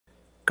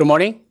Good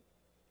morning.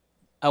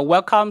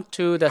 Welcome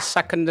to the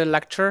second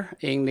lecture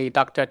in the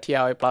Dr.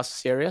 TLA Plus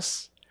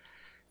series.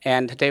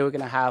 And today we're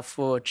going to have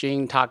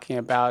Jing talking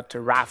about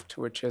Raft,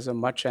 which is a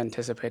much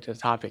anticipated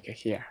topic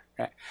here.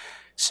 Right?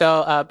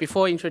 So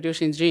before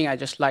introducing Jing, I'd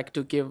just like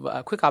to give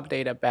a quick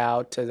update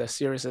about the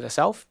series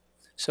itself.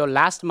 So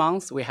last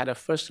month, we had a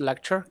first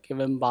lecture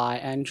given by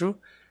Andrew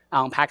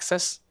on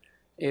Paxos.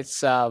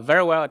 It's a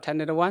very well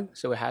attended one.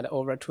 So we had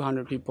over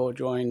 200 people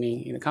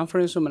joining in the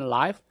conference room and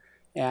live,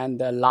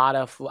 and a lot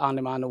of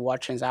on-demand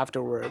watchings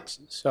afterwards.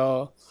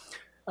 So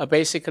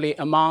basically,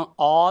 among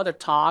all the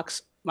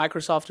talks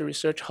Microsoft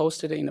Research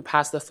hosted in the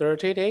past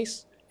 30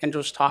 days,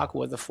 Andrew's talk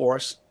was the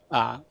fourth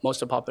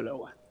most popular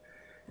one.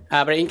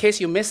 But in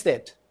case you missed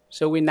it,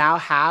 so we now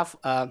have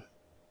a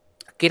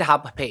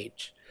GitHub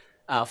page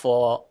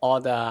for all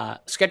the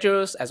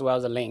schedules as well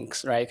as the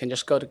links, right? You can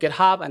just go to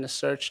GitHub and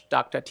search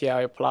Dr.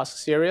 TLA Plus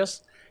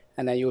series,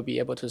 and then you'll be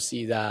able to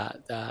see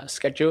the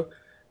schedule,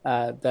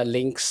 the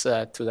links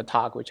to the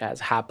talk which has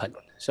happened.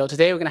 So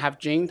today we're going to have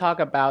Jing talk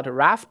about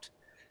Raft,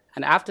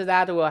 and after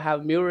that we'll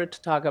have Murat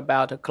talk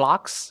about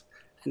clocks,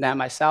 and then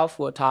myself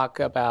will talk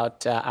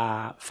about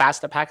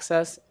fast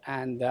Paxos,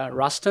 and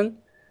Ruston,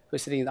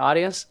 who's sitting in the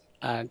audience,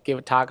 give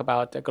a talk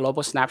about the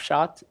global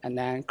snapshot, and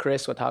then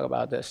Chris will talk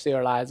about the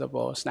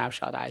serializable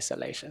snapshot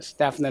isolations.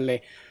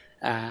 Definitely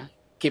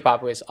keep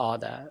up with all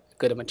the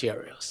good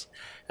materials.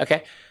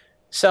 Okay,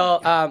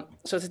 so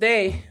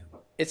today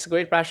it's a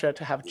great pleasure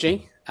to have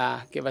Jing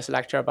give us a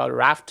lecture about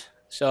Raft.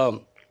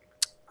 So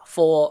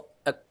for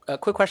a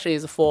quick question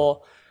is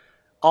for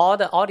all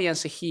the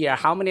audience here,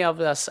 how many of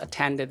us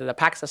attended the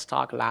Paxos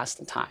talk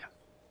last time?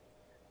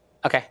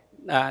 Okay.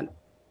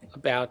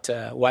 About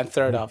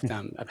 1/3 of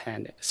them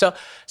attended. So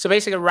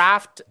basically,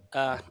 Raft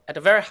at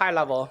a very high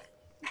level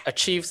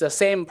achieves the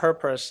same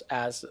purpose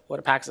as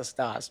what Paxos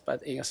does,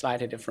 but in a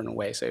slightly different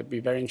way. So it'd be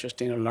very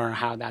interesting to learn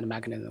how that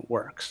mechanism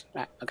works.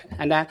 Right? Okay.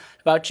 And then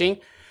about Jing.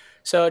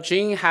 So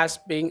Jing has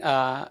been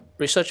a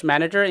research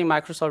manager in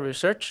Microsoft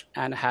Research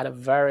and had a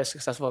very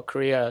successful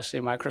career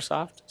in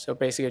Microsoft. So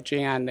basically,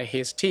 Jing and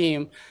his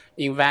team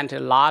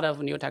invented a lot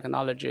of new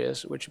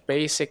technologies, which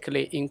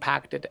basically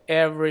impacted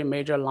every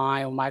major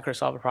line of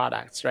Microsoft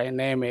products, right?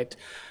 Name it,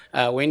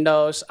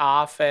 Windows,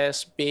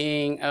 Office,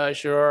 Bing,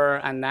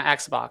 Azure, and then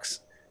Xbox,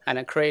 and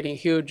then creating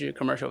huge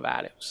commercial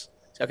values.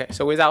 Okay,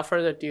 so without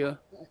further ado,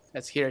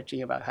 let's hear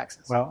Jing about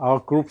Paxos. Well, our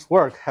group's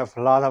work have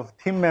a lot of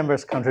team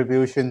members'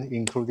 contribution,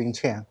 including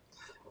Chen.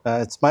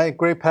 It's my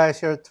great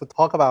pleasure to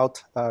talk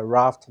about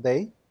Raft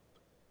today.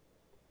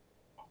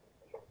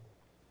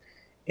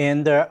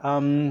 And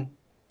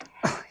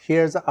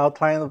here's the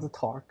outline of the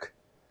talk.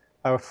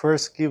 I will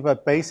first give a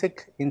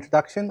basic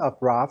introduction of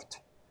Raft,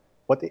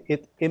 what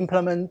it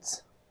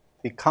implements.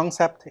 The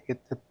concept it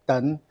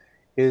done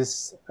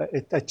is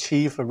it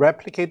achieves a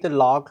replicated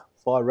log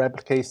for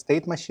replicate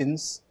state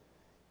machines.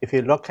 If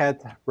you look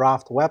at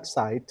Raft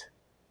website,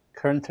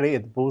 currently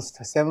it boasts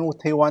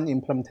 71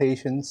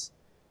 implementations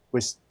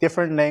with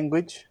different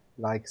language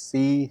like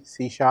C,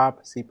 C#,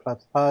 C++,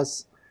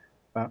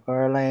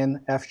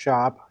 Erlang, F#,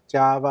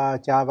 Java,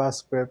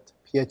 JavaScript,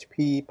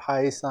 PHP,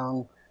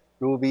 Python,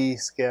 Ruby,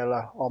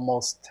 Scala,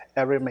 almost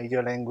every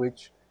major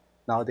language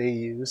nowadays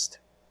used.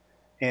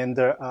 And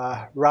the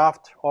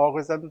Raft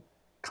algorithm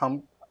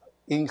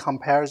in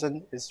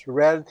comparison is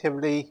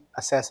relatively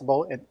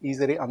accessible and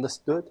easily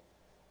understood.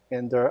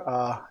 And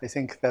I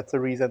think that's the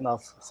reason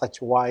of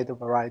such a wide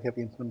variety of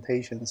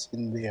implementations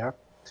in there.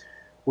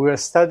 We will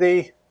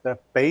study the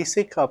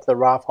basic of the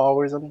Raft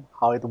algorithm,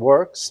 how it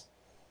works,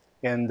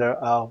 and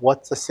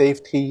what the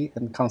safety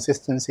and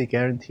consistency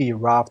guarantee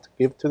Raft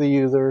give to the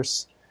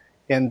users,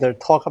 and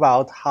talk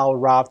about how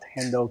Raft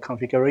handle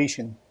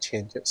configuration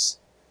changes.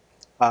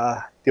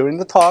 During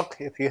the talk,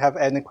 if you have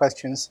any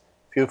questions,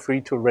 feel free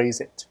to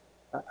raise it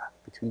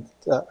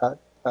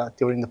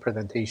during the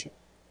presentation.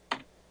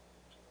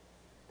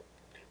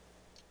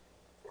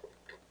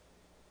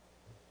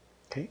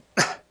 Okay,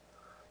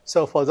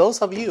 so for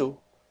those of you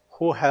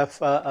who have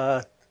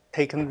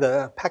taken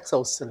the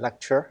Paxos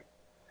lecture,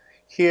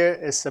 here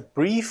is a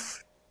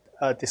brief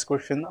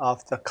description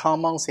of the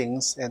common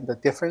things and the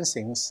different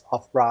things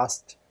of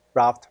Raft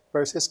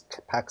versus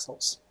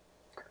Paxos.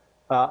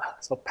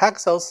 So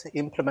Paxos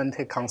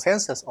implemented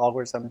consensus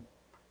algorithm,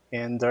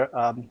 and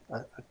a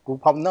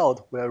group of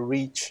nodes will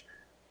reach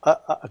an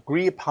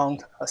agreed upon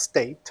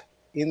state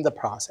in the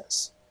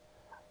process.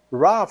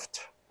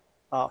 Raft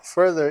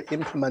further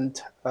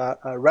implement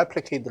a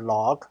replicate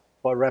log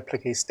or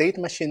replicate state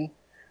machine,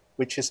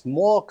 which is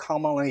more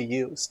commonly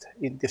used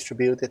in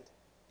distributed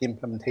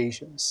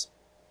implementations.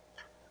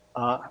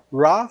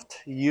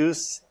 Raft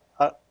use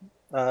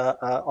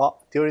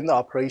during the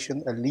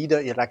operation a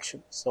leader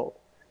election. So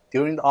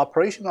during the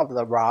operation of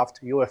the Raft,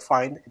 you will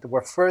find it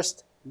will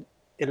first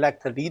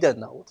elect a leader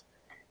node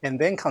and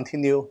then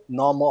continue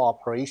normal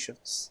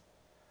operations.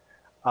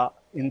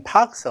 In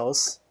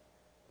Paxos,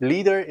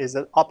 leader is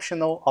an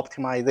optional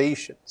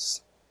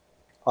optimizations.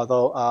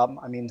 Although,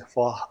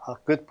 for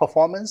good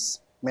performance,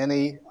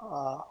 many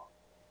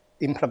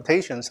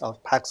implementations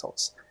of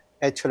Paxos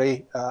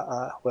actually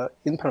will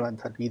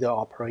implement a leader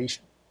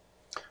operation.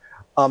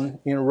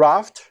 In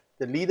Raft,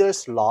 the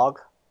leader's log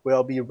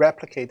will be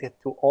replicated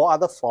to all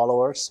other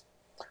followers,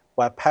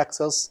 while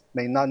Paxos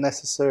may not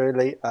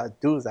necessarily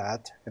do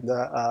that, and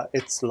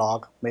its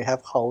log may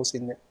have holes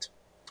in it.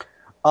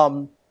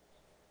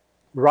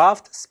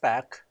 Raft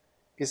spec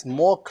is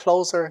more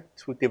closer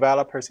to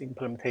developers'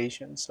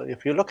 implementation. So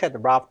if you look at the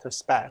Raft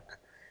spec,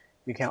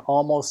 you can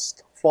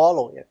almost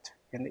follow it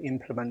and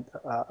implement,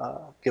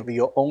 give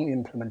your own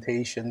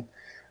implementation.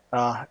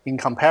 In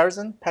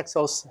comparison,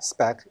 Paxos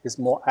spec is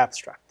more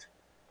abstract.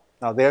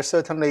 Now, there's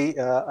certainly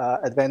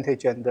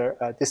advantage and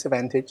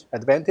disadvantage.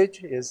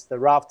 Advantage is the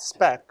Raft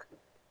spec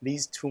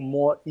leads to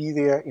more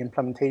easier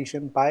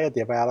implementation by a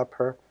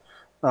developer.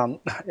 And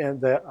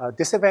the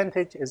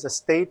disadvantage is the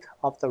state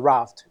of the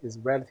Raft is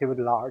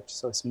relatively large,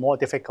 so it's more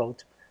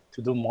difficult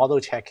to do model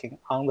checking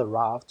on the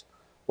Raft,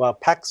 while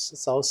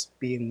Paxos,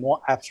 being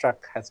more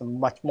abstract, has a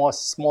much more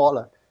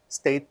smaller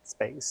state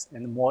space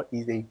and more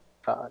easy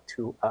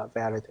to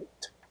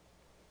validate.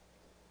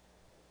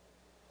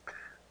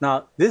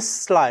 Now, this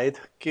slide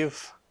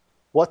gives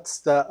what's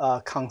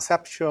the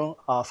conceptual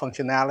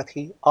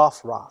functionality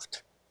of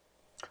Raft.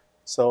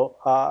 So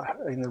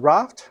in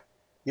Raft,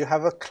 you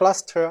have a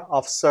cluster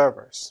of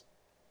servers,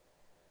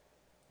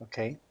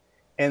 okay?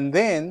 And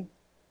then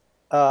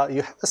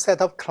you have a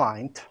set of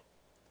client,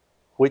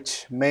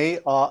 which may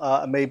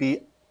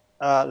be,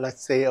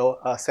 let's say,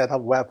 a set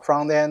of web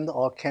front end,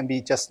 or can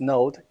be just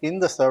node in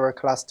the server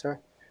cluster,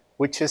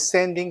 which is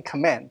sending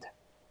command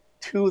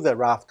to the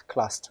Raft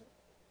cluster.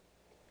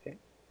 Okay.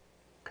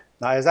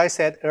 Now, as I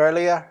said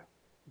earlier,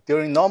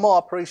 during normal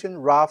operation,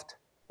 Raft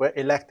will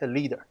elect a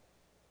leader.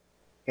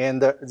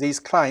 And these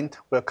clients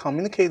will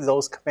communicate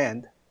those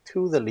commands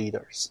to the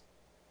leaders.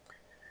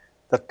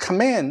 The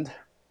command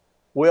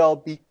will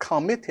be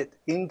committed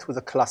into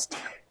the cluster.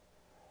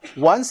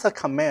 Once a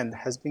command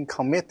has been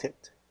committed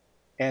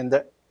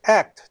and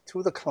act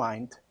to the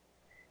client,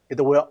 it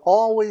will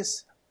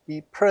always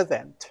be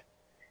present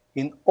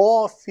in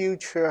all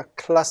future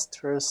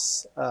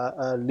clusters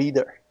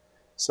leader.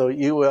 So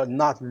you will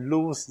not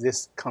lose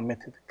this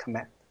committed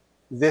command.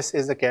 This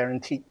is a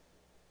guarantee.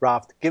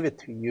 Raft give it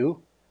to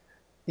you,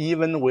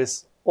 even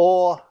with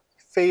all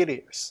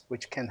failures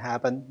which can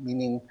happen,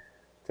 meaning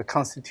the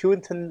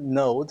constituent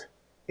node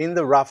in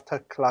the Raft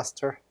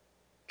cluster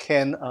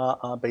can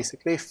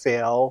basically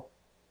fail,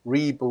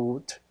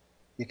 reboot.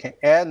 You can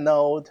add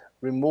node,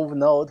 remove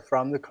node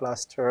from the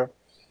cluster.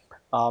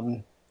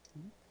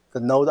 The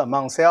node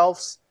among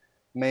selves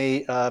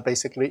may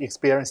basically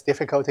experience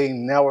difficulty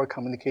in network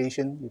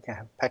communication. You can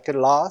have packet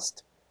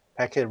lost,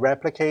 packet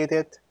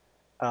replicated,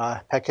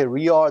 packet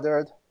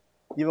reordered.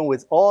 Even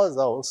with all of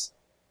those,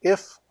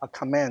 if a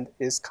command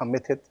is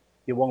committed,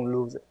 you won't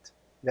lose it.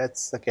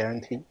 That's a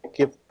guarantee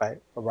given by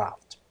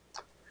Raft.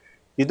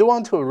 You do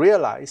want to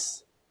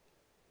realize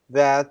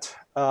that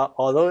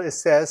although it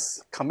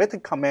says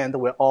committed command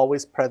will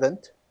always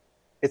present,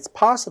 it's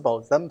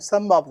possible that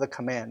some of the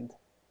command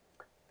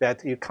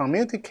that you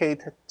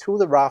communicate to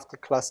the Raft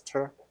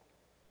cluster,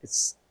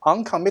 it's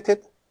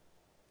uncommitted,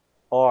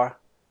 or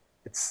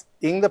it's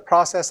in the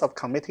process of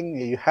committing,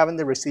 you haven't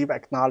received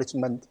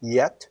acknowledgement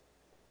yet,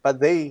 but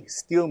they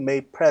still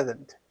may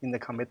present in the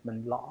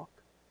commitment log.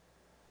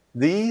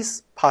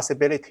 These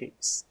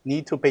possibilities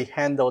need to be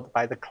handled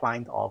by the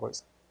client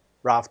algorithm.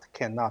 Raft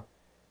cannot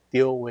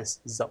deal with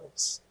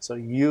those. So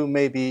you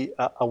may be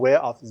aware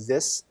of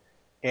this,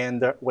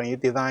 and when you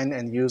design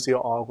and use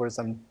your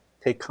algorithm,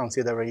 take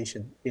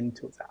consideration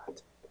into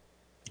that.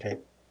 Okay.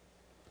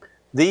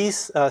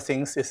 These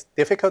things is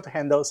difficult to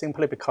handle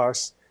simply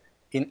because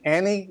in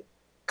any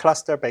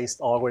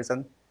cluster-based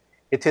algorithm,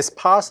 it is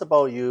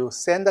possible you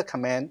send a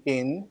command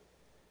in,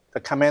 the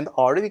command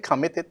already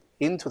committed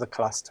into the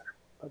cluster.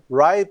 But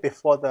right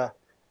before the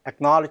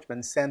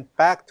acknowledgement sent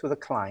back to the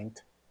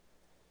client,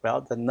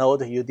 well, the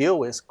node you deal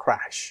with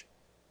crash.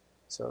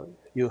 So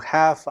you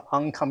have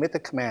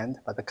uncommitted command,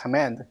 but the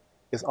command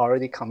is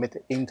already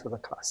committed into the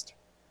cluster.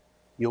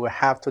 You will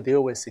have to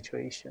deal with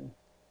situation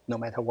no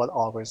matter what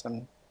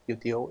algorithm you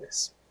deal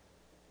with.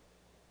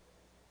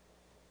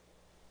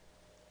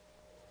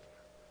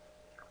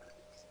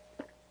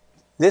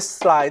 This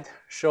slide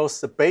shows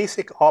the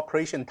basic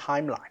operation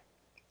timeline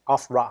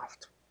of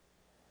Raft.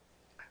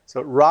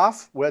 So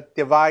Raft will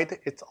divide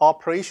its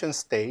operation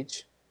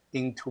stage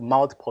into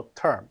multiple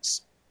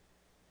terms.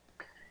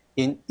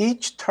 In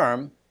each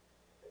term,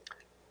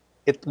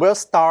 it will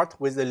start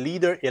with the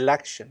leader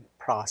election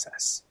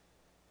process.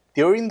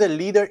 During the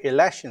leader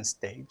election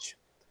stage,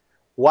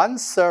 one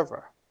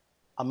server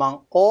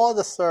among all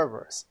the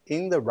servers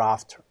in the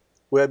Raft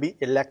will be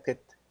elected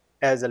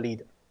as a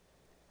leader.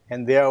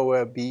 And there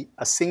will be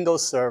a single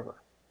server,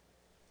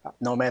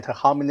 no matter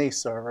how many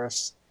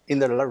servers in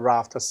the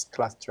Raft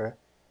cluster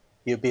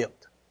you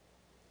build.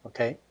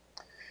 Okay?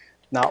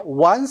 Now,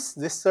 once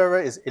this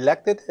server is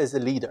elected as a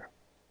leader,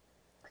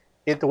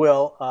 it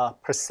will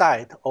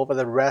preside over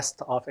the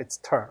rest of its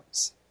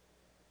terms.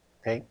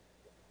 Okay?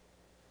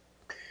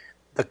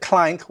 The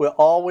client will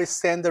always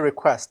send a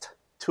request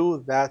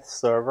to that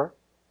server.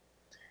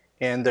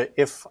 And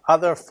if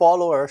other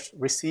followers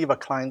receive a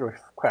client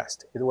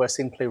request, it will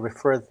simply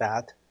refer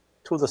that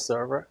to the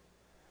server.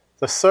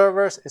 The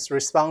server is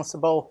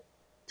responsible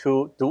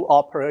to do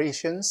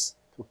operations,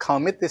 to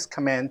commit this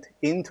command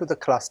into the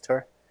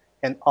cluster,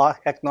 and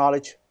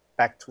acknowledge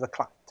back to the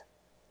client.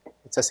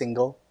 It's a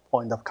single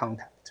point of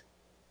contact.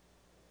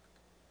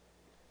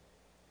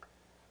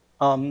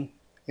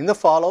 In the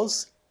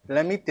follows,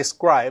 let me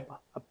describe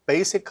a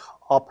basic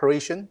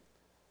operation,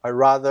 a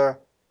rather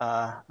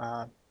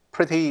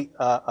pretty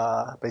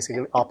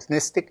basically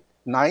optimistic,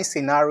 nice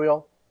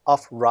scenario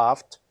of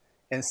Raft,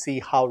 and see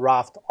how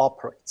Raft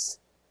operates.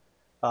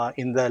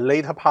 In the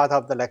later part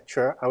of the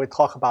lecture, I will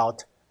talk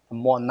about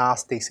more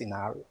nasty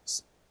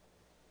scenarios.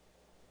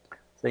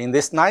 So in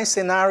this nice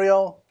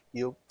scenario,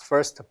 you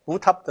first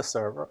boot up the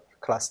server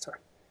cluster.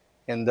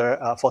 And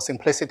for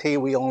simplicity,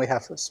 we only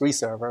have 3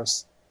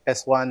 servers,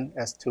 S1,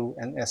 S2,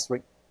 and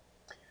S3.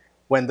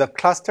 When the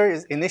cluster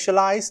is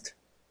initialized,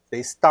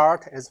 they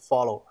start as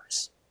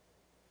followers.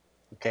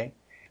 Okay?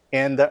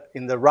 And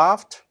in the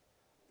Raft,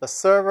 the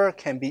server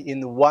can be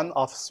in one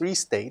of 3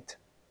 states: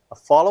 a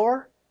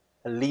follower,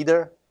 a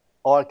leader,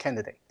 or a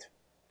candidate.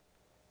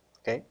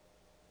 Okay?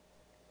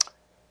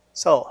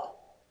 So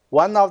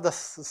one of the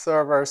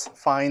servers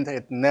find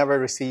it never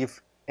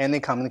received any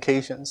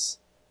communications.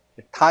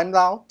 It timed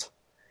out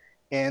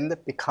and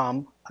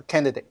become a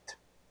candidate.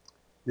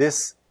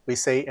 This, we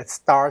say, it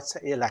starts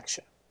an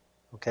election.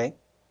 Okay?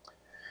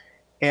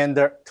 And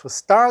to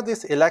start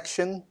this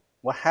election,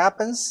 what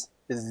happens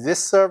is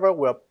this server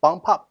will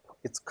bump up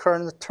its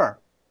current term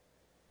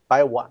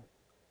by 1.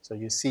 So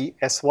you see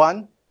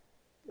S1,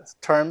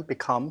 term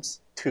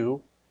becomes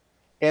 2,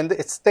 and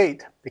its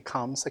state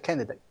becomes a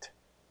candidate.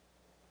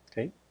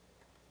 Okay?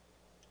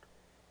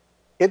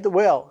 It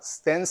will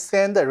then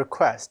send a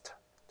request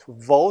to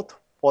vote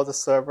for the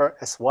server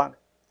S1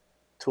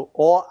 to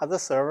all other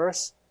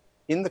servers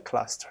in the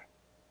cluster.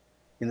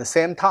 In the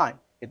same time,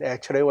 it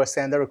actually will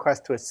send a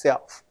request to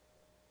itself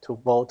to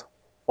vote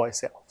for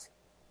itself.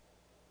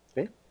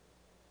 Okay?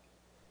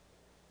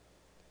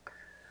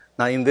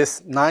 Now, in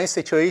these 9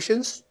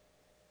 situations,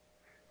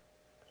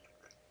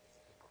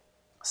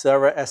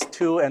 server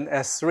S2 and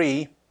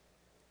S3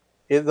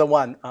 is the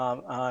one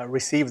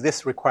receive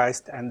this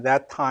request, and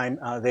that time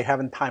they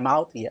haven't timed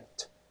out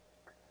yet.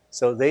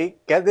 So they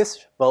get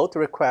this vote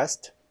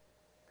request,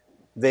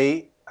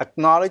 they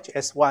acknowledge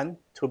S1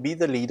 to be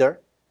the leader,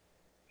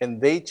 and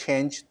they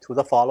change to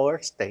the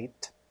follower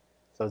state,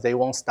 so they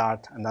won't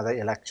start another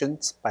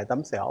elections by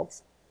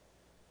themselves.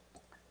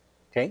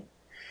 Okay?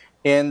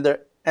 And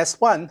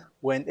S1,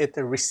 when it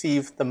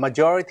receives the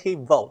majority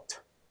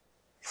vote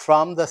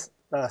from the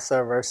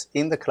servers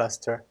in the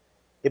cluster,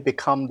 it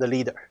becomes the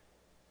leader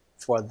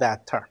for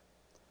that term.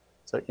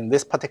 So in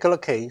this particular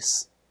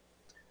case,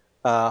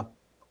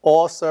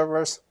 all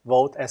servers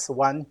vote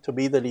S1 to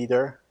be the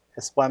leader.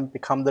 S1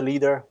 become the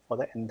leader for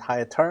the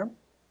entire term.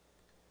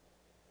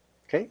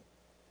 Okay?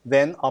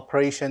 Then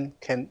operation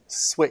can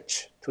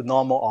switch to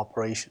normal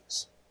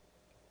operations.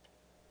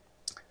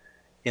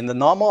 In the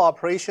normal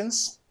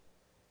operations,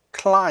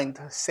 client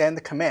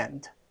send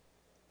command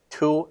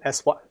to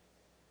S1.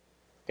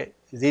 Okay?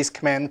 These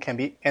commands can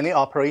be any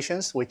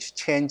operations which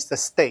change the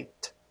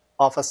state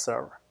of a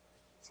server.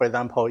 For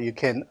example, you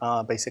can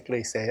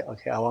basically say,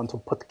 okay, I want to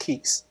put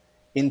keys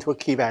into a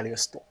key value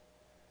store.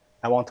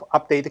 I want to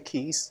update the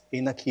keys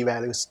in a key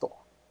value store.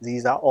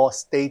 These are all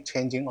state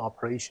changing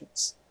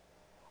operations.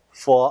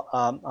 For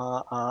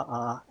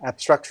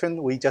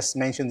abstraction, we just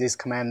mentioned this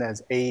command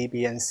as A,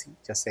 B, and C,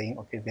 just saying,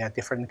 okay, they are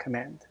different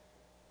commands.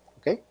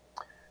 Okay?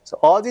 So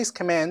all these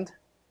commands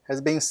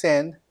has been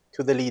sent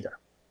to the leader.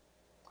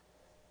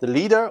 The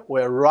leader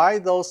will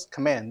write those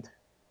commands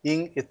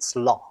in its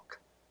log.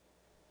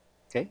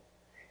 Okay?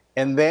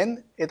 And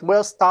then it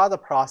will start the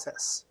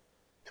process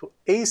to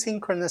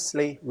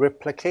asynchronously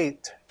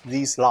replicate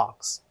these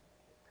logs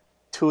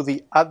to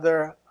the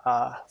other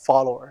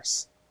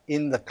followers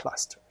in the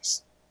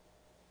clusters.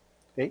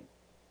 Okay?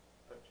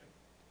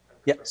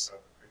 Yes? Can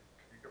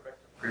you go back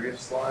to the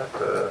previous slide?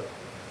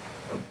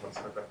 One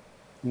slide back.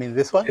 You mean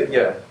this one?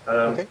 Yeah.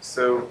 Okay.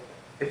 So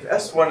if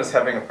S1 is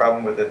having a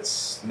problem with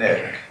its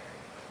NIC,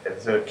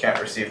 so it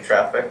can't receive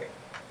traffic,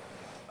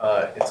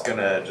 it's going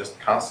to just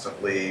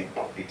constantly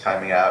be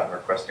timing out and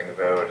requesting a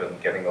vote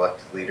and getting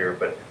elected leader,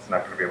 but it's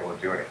not going to be able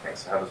to do anything.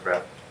 So how does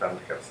Raft defend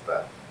against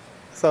that?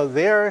 So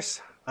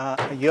there's,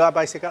 you are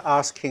basically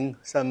asking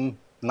some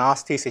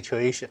nasty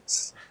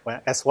situations when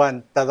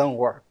S1 doesn't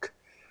work.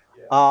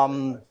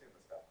 There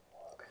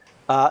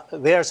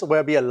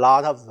will be a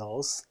lot of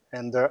those,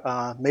 and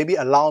maybe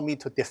allow me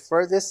to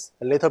defer this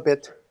a little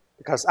bit,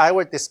 because I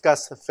will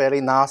discuss fairly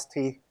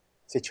nasty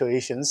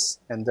situations,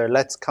 and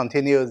let's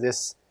continue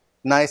this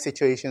nice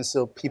situation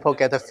so people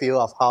get a feel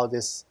of how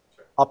this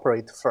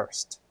operates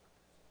first.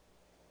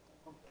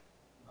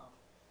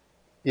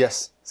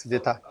 Yes,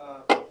 Siddhartha.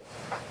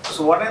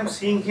 So what I'm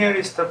seeing here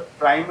is the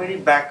primary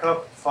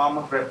backup form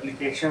of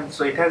replication.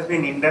 So it has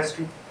been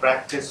industry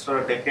practice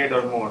for a decade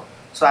or more.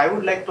 So I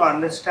would like to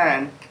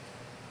understand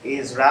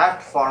is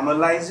Raft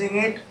formalizing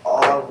it,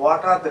 or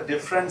what are the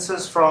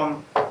differences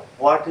from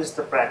what is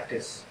the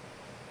practice?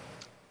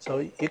 So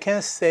you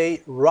can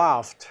say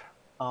Raft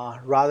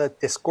rather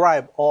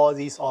describe all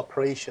these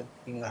operations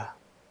in a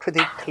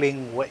pretty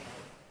clean way.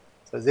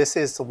 So this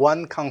is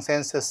one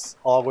consensus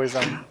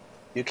algorithm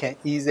you can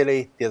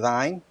easily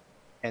design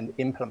and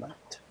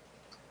implement.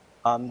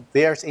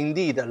 There's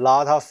indeed a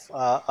lot of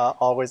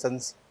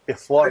algorithms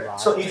before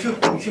Raft. So if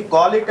you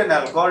call it an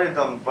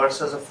algorithm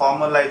versus a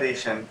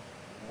formalization,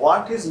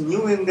 what is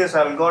new in this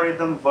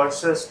algorithm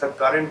versus the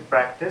current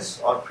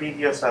practice or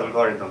previous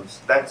algorithms?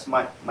 That's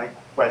my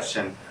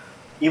question.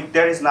 If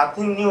there is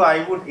nothing new,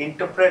 I would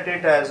interpret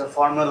it as a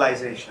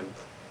formalization.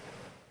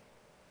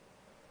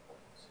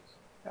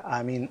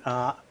 I mean,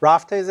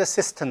 Raft is a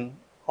system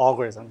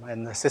algorithm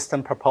and a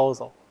system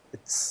proposal.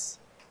 It's,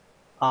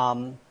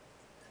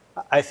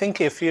 I think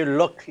if you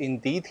look in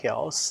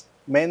details,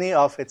 many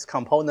of its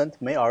components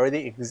may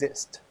already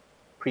exist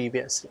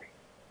previously.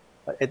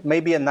 But it may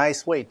be a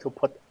nice way to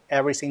put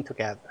everything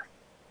together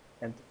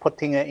and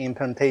putting an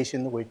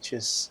implementation which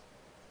is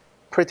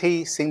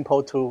pretty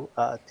simple to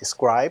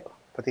describe,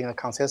 putting a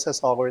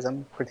consensus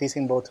algorithm, pretty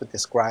simple to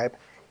describe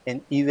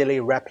and easily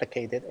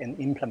replicated and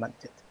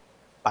implemented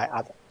by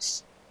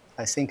others.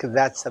 I think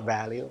that's the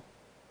value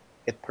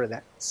it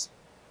presents.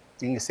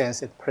 In a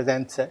sense, it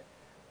presents a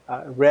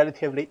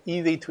relatively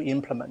easy to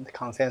implement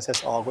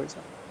consensus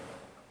algorithm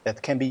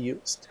that can be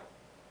used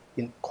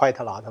in quite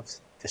a lot of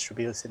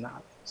distributed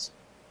scenarios.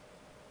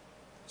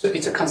 So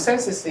it's a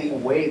consensus in a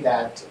way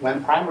that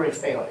when primary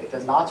fail, it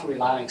does not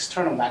rely on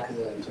external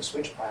mechanism to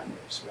switch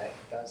primaries, right?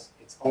 It does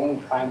its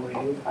own primary,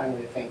 new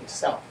primary thing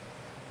itself.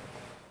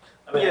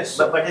 I mean, Yes.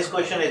 but his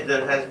question is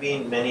there has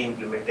been many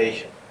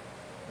implementation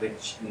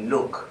which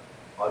look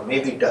or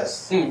maybe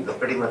does the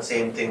pretty much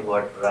same thing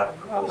what Raft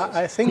proposes.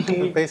 I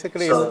think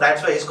basically. So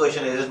that's why his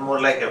question is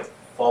more like a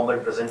formal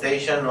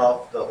presentation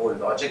of the whole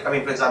logic. I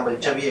mean, for example,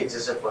 Chavi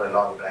existed for a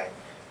long time.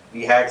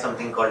 We had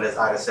something called as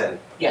RSL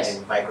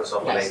in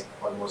Microsoft for like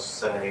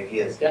almost 7-8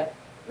 years,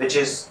 which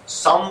is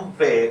some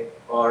way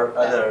or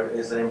other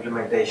is an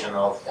implementation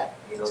of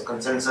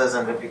consensus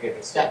and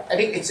replicated stuff. Yeah, I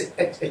think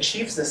it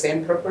achieves the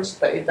same purpose,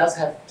 but it does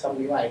have some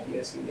new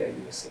ideas in there,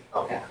 you will see.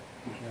 Okay.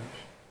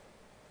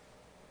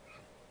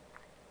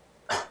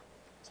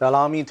 So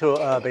allow me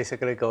to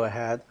basically go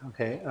ahead.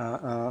 Okay,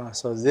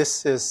 so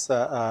this is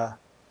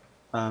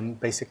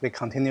basically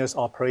continuous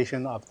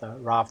operation of the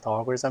Raft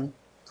algorithm.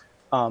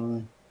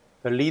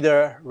 The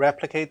leader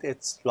replicates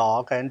its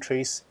log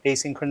entries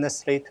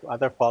asynchronously to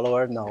other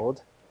follower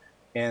node,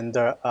 and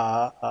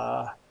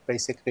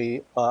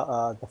basically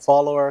the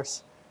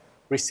followers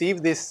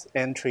receive these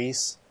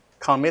entries,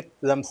 commit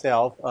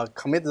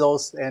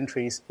those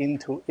entries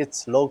into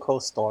its local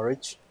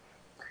storage,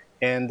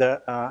 and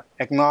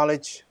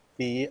acknowledge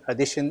the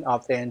addition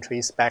of the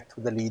entries back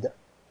to the leader.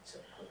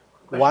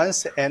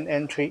 Once an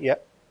entry, yeah.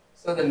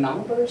 So the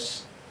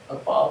numbers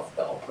above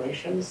the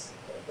operations,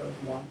 those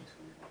 1, 2.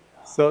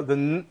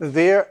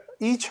 So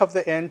each of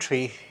the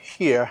entry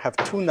here have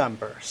two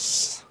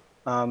numbers.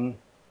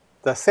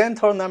 The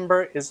central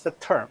number is the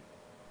term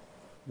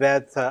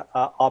that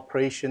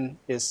operation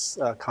is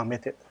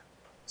committed.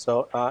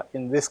 So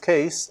in this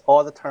case,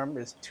 all the term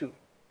is 2.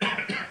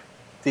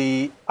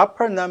 The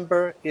upper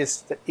number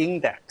is the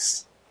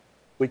index,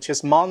 which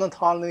is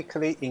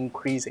monotonically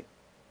increasing,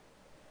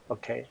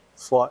 okay,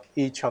 for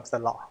each of the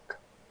log.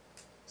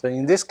 So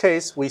in this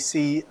case, we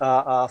see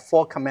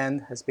 4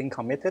 command has been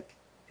committed,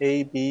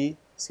 A, B,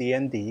 C,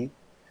 and D,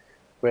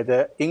 where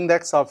the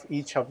index of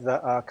each of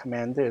the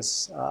command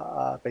is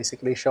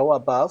basically shown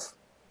above.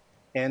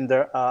 And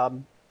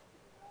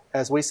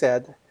as we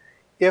said,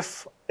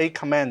 if a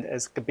command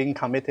is being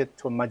committed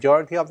to a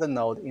majority of the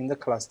node in the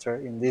cluster,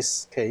 in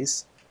this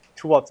case,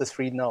 2 of the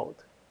 3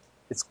 nodes,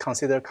 it's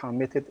considered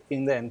committed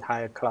in the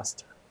entire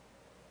cluster.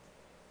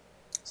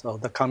 So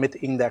the commit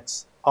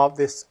index of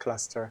this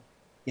cluster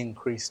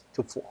increased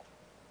to 4.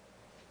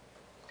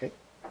 Okay.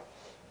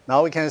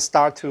 Now we can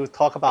start to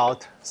talk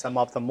about some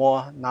of the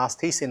more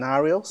nasty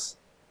scenarios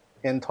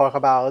and talk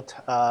about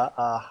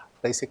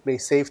basically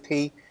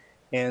safety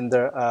and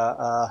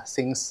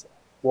things,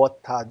 what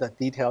are the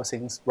detailed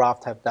things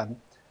Raft have done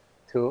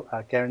to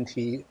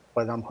guarantee,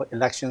 for example,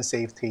 election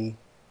safety,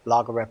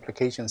 log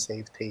replication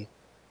safety,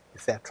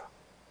 etc.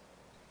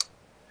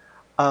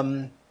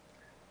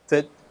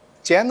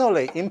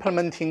 Generally,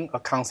 implementing a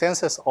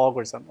consensus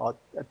algorithm or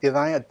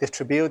design a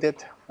distributed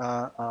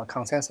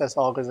consensus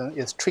algorithm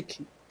is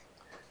tricky.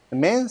 The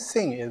main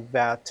thing is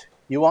that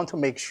you want to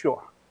make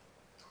sure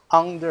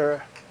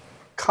under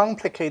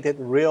complicated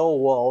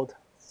real-world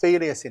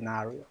failure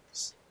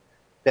scenarios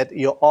that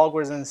your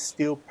algorithm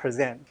still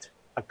present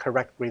a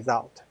correct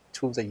result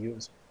to the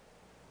user.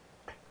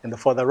 And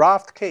for the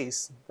Raft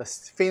case, the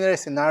failure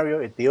scenario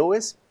it deals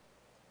with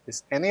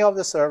is any of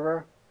the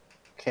server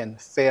can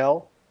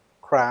fail,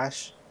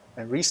 crash,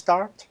 and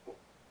restart.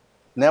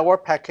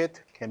 Network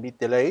packet can be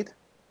delayed,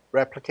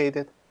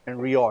 replicated, and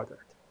reordered.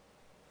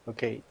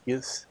 Okay,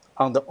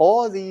 under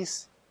all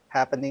these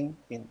happening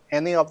in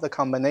any of the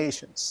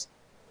combinations,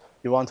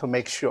 you want to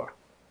make sure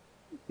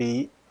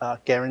the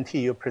guarantee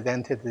you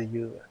presented to the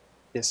user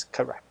is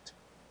correct.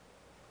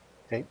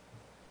 Okay.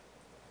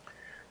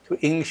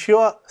 To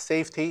ensure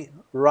safety,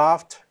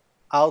 Raft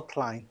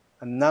outlined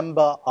a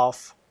number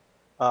of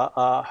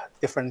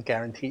different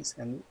guarantees,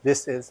 and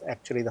this is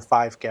actually the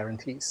 5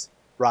 guarantees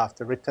Raft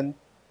written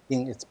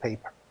in its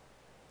paper.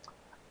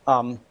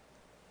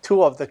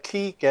 2 of the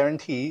key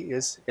guarantee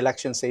is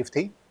election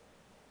safety.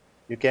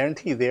 You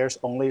guarantee there's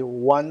only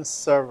one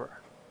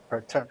server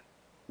per turn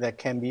that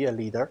can be a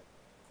leader.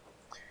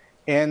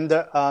 And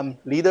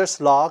leader's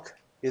log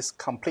is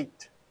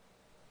complete.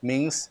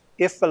 Means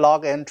if a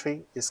log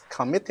entry is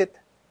committed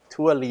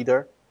to a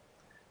leader,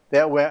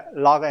 that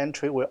log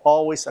entry will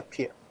always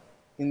appear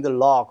in the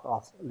log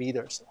of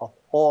leaders of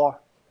all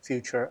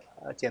future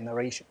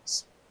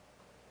generations.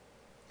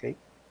 Okay?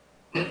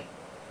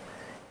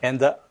 And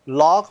the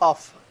log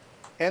of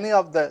any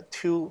of the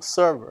 2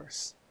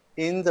 servers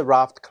in the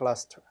Raft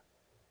cluster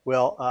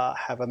will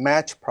have a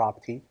match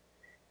property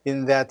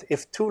in that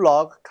if 2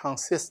 logs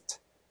consist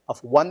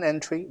of one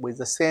entry with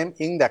the same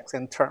index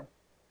and term,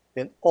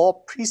 then all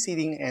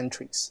preceding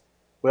entries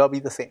will be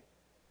the same.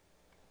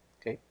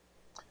 Okay?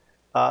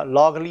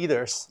 Log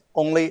leaders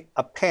only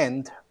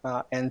append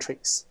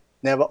entries,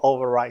 never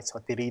overwrites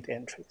or delete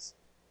entries.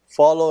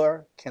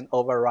 Follower can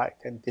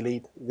overwrite and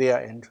delete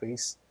their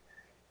entries.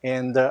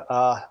 And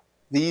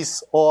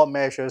these all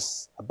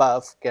measures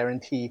above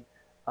guarantee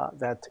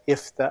that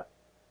if the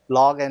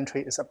log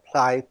entry is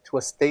applied to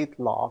a state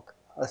log,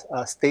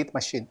 a state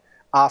machine,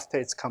 after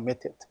it's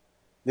committed,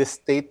 this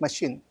state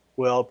machine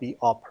will be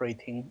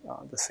operating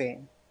the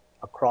same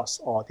across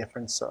all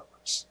different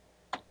servers.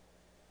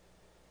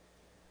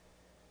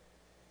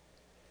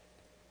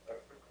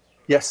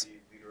 Yes?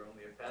 Leader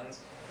only appends.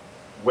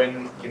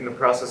 When in the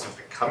process of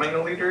becoming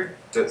a leader,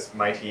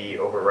 might he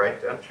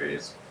overwrite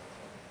entries?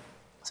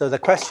 So the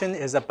question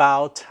is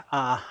about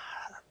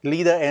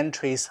leader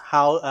entries,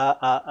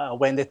 how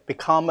when it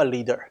become a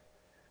leader,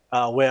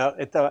 where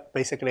it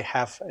basically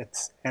have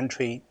its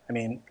entry,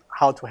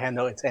 how to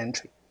handle its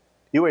entry.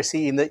 You will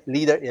see in the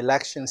leader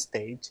election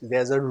stage,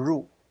 there's a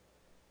rule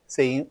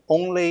saying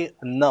only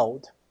a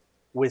node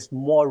with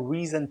more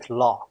recent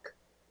log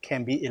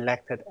can be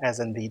elected as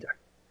a leader.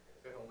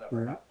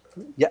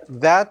 Yeah,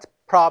 that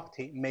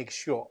property makes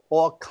sure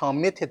all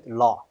committed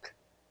log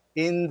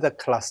in the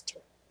cluster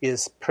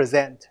is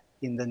present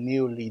in the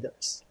new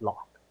leader's log.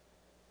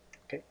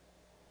 Okay.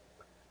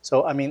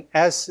 So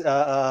as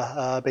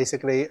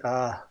basically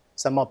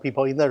some of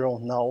people in the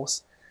room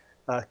knows,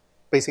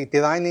 basically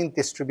designing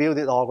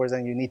distributed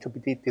algorithm, you need to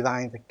be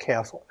designed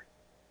carefully.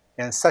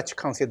 And such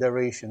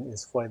consideration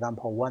is, for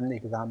example, one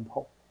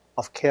example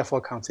of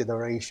careful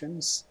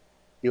considerations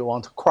you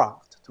want to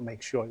craft to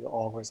make sure your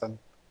algorithm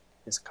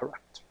is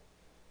correct.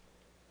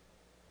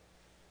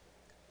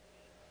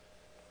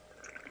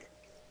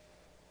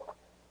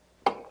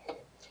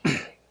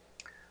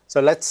 So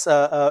let's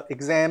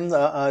examine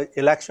the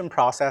election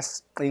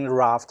process in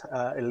Raft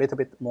a little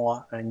bit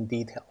more in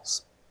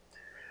details.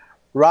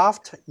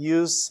 Raft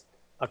uses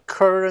a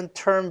current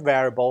term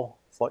variable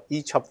for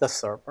each of the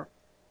server.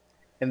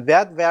 And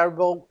that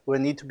variable will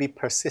need to be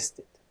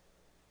persisted,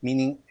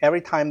 meaning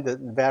every time the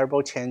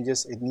variable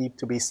changes, it needs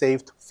to be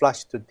saved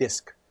flush to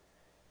disk.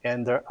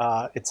 And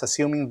it's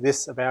assuming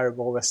this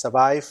variable will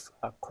survive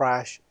a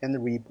crash and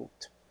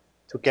reboot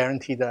to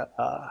guarantee the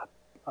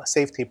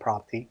safety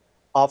property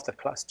of the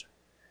cluster.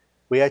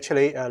 We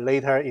actually,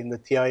 later in the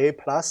TLA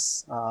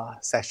plus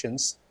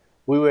sessions,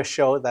 we will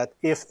show that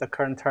if the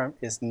current term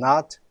is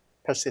not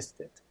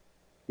persisted,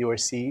 you will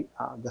see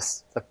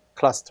the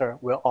cluster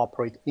will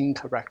operate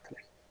incorrectly,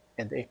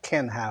 and it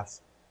can have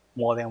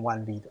more than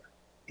one leader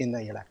in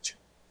the election.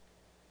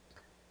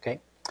 Okay.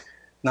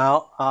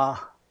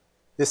 Now,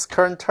 this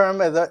current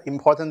term is an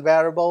important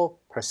variable,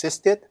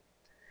 persisted,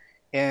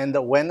 and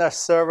when a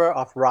server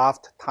of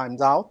Raft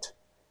times out,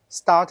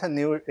 start a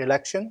new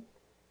election,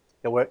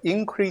 it will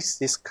increase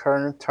this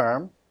current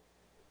term,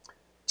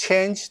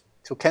 change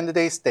to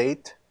candidate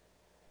state,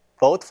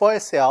 vote for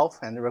itself,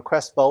 and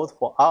request vote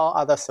for all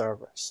other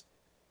servers.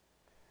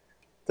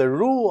 The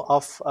rule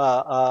of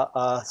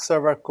a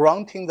server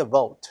granting the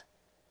vote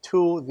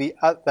to the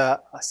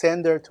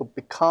sender to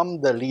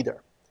become the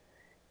leader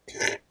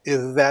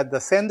is that the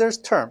sender's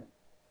term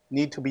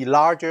need to be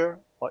larger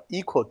or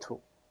equal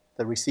to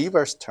the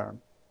receiver's term.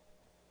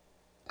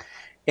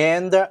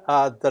 And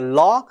the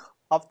log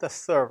of the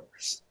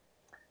servers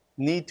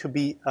need to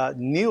be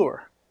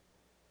newer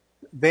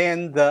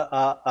than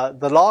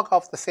the log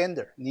of the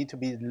sender need to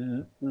be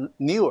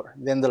newer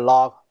than the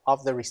log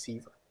of the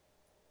receiver.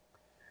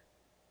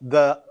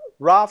 The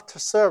Raft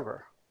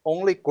server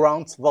only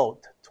grants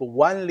vote to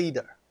one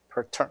leader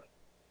per turn.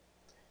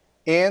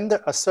 And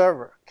a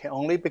server can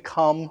only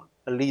become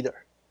a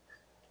leader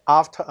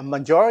after a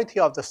majority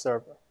of the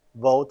server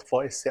vote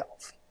for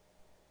itself.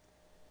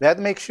 That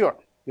makes sure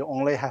you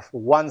only have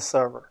one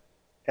server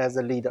as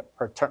a leader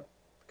per turn,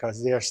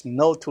 because there's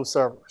no 2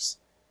 servers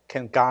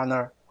can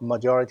garner a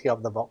majority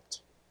of the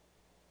vote.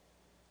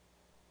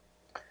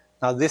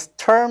 Now this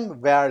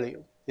term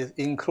value is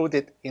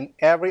included in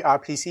every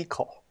RPC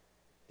call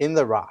in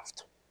the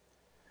Raft.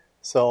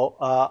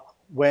 So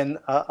when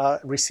a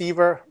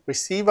receiver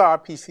receives a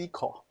RPC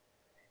call,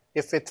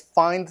 if it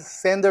finds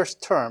sender's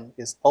term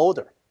is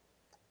older,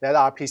 that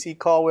RPC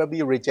call will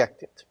be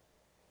rejected.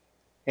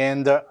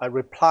 And a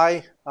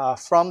reply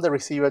from the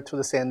receiver to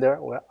the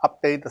sender will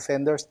update the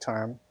sender's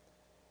term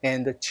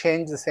and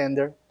change the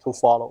sender to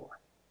follower.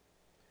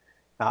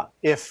 Now,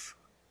 if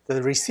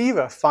the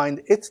receiver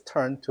finds its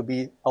term to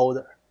be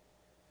older,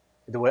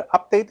 it will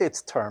update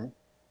its term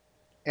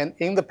and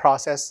in the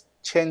process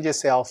change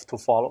itself to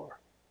follower,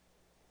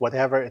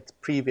 whatever its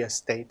previous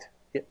state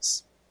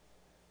is.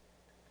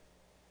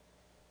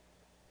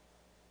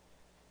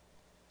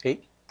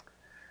 Okay.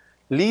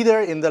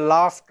 Leader in the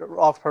Raft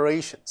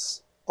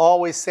operations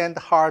always send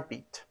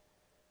heartbeat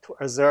to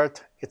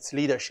assert its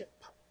leadership.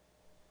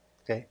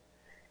 Okay.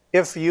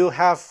 If you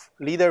have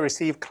leader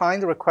receive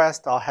client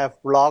request or have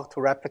log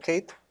to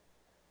replicate,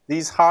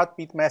 these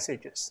heartbeat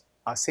messages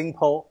are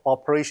simple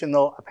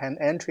operational append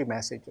entry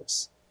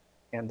messages,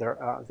 and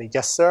they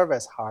just serve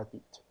as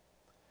heartbeat.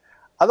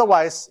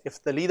 Otherwise,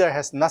 if the leader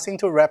has nothing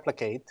to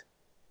replicate,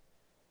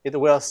 it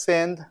will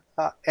send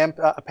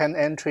append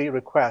entry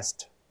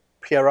request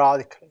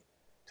periodically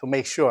to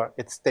make sure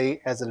it stays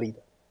as a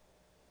leader.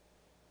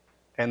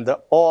 And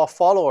all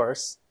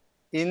followers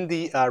in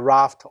the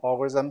Raft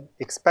algorithm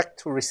expect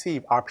to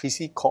receive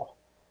RPC call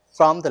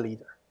from the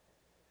leader.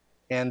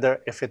 And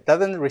if it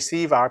doesn't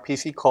receive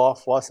RPC call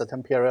for a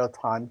certain period of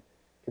time,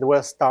 it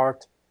will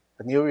start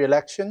a new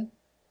election.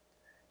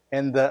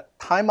 And the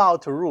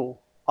timeout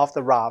rule of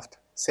the Raft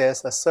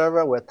says the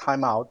server will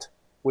time out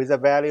with a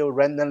value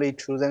randomly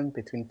chosen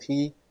between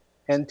t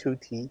and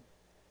 2t,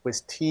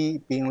 with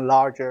t being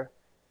larger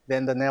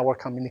than the network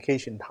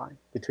communication time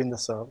between the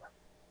server.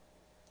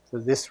 So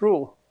this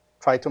rule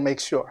tries to make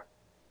sure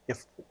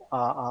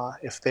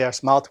if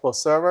there's multiple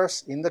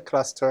servers in the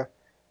cluster,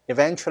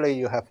 eventually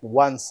you have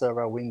one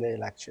server win the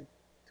election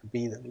to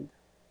be the leader.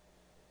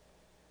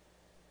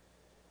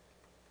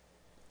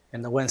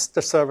 And when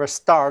the server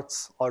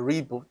starts or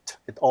reboot,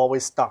 it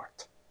always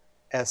starts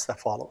as the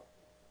follower.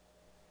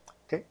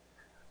 Okay.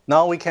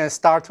 Now we can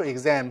start to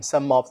examine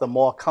some of the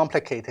more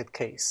complicated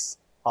case,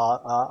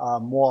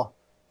 more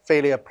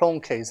failure-prone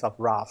case of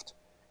Raft,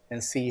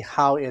 and see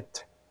how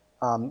it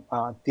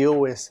deal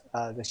with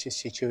the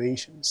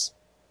situations.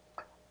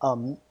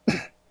 I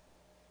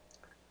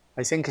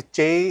think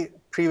Jay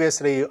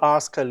previously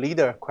asked a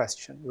leader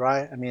question,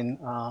 right? I mean,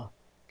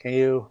 can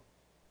you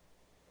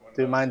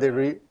do you mind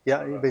the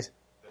yeah? The NIC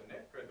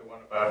or the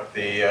one about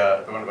the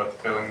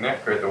billing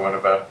NIC or the one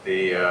about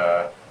the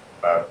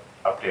about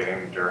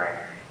updating during?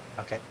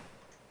 Okay.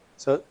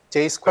 So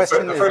Jay's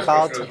question the is first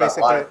about question was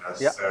basically liveness,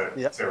 yeah, so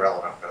yeah. it's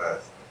irrelevant for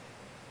this.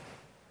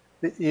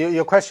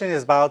 Your question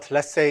is about,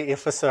 let's say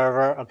if a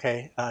server,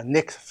 okay,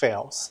 NIC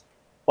fails,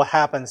 what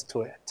happens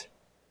to it?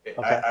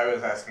 Okay. I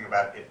was asking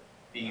about it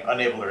being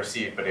unable to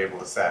receive but able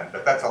to send,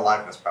 but that's a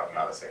liveness problem,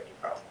 not a safety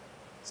problem.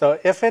 So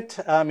if it,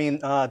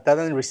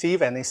 doesn't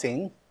receive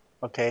anything,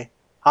 okay,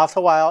 after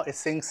a while it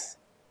thinks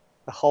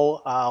the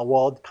whole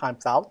world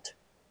times out,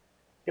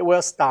 it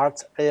will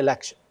start an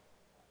election,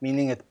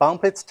 meaning it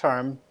bump its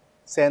term,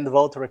 send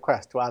vote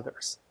request to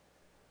others.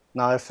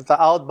 Now if the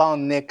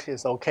outbound NIC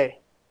is okay,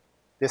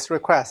 this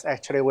request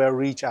actually will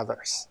reach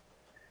others.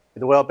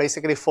 It will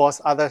basically force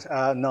other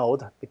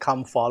node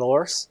become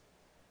followers,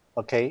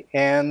 okay,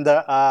 and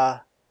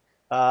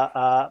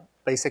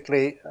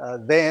basically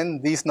then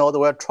these nodes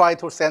will try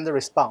to send a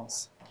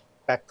response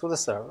back to the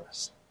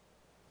servers.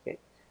 Okay.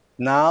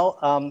 Now,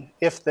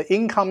 if the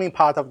incoming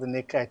part of the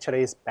NIC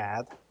actually is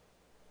bad,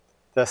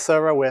 the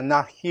server will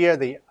not hear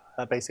the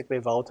basically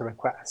vote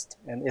request,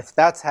 and if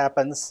that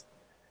happens,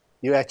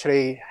 you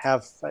actually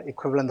have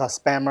equivalent of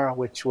spammer,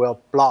 which will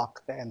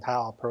block the entire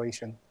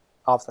operation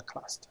of the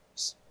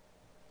clusters.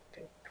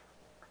 Okay.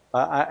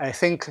 I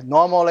think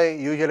normally,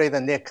 usually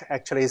the NIC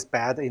actually is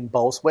bad in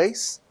both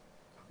ways,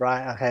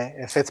 right? Okay.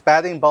 If it's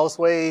bad in both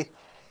ways,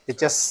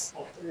 it's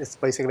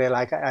basically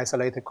like an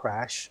isolated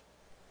crash.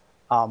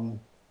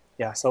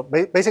 Yeah. So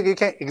basically, you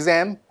can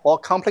examine all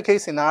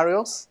complicated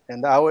scenarios,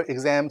 and I will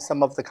examine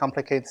some of the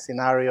complicated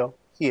scenario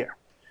here.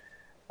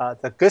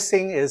 The good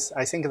thing is,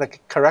 I think the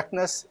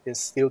correctness is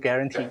still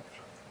guaranteed.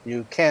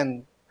 You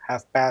can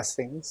have bad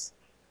things.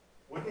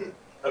 Wouldn't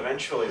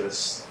eventually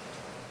this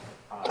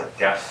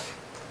def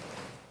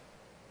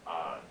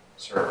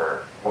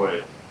server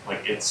would,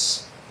 like,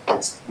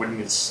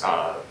 wouldn't its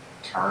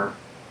term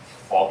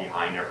fall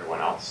behind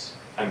everyone else,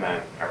 and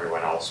then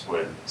everyone else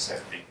would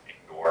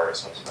ignore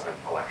subsequent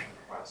election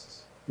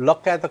requests?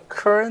 Look at the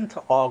current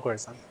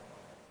algorithm,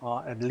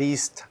 or at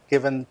least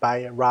given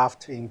by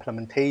Raft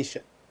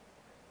implementation.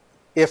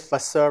 If a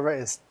server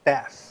is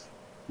deaf,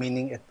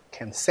 meaning it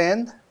can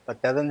send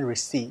but doesn't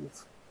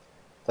receive,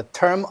 the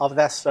term of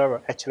that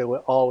server actually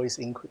will always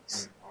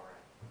increase.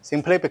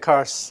 Simply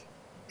because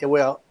it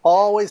will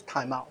always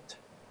time out.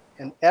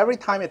 And every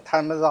time it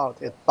times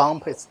out, it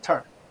bumps its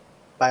term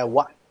by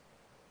 1.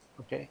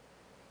 Okay?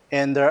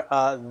 And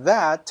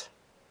that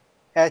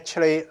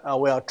actually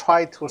will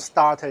try to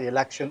start an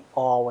election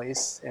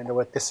always and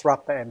will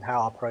disrupt the entire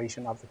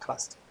operation of the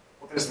cluster.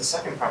 Well, there's the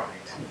second property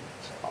too.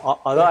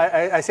 Although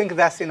I think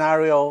that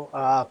scenario,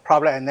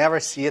 probably I never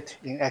see it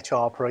in actual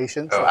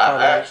operations.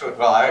 Oh, So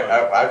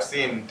I've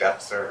seen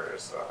depth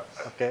servers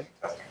okay.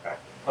 testing that.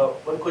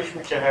 One question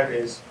which I had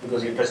is,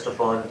 because you touched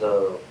upon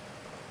the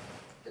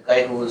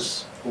guy who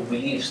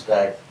believes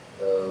that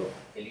a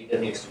leader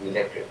needs to be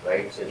elected,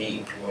 right? So he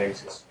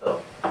implements his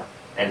term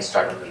and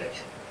start an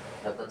election.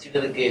 Now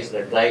consider the case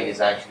that guy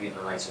is actually in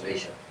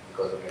isolation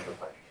because of network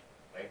partition,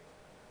 right?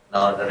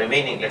 Now the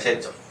remaining, let's say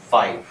it's a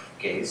 5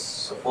 case,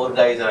 so 4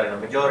 guys are in a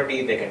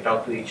majority, they can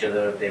talk to each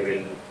other, they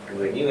will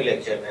do a new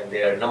election and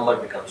their number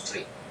becomes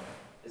 3.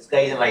 This guy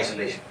is in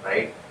isolation,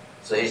 right?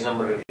 So his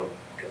number will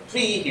become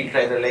 3, he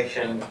tries the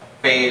election,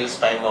 fails,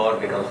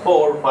 timeout, becomes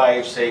 4,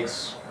 5,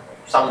 6,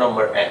 some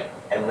number n.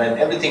 And when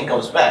everything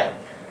comes back,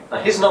 now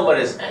his number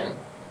is n,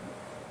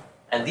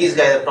 and these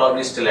guys are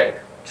probably still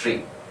at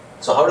 3.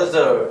 So how does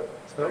the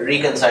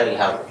reconcile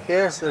happen?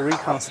 Here's the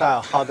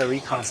reconcile, how the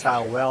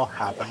reconcile will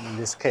happen in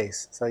this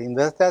case. So in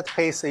that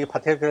case, you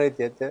particularly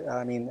did,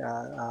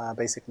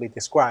 basically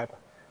describe.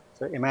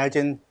 So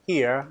imagine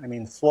here,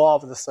 4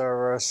 of the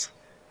servers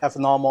have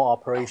normal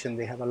operation.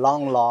 They have a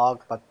long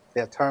log, but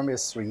their term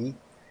is 3.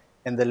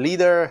 And the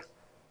leader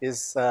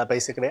is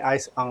basically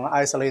on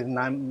isolated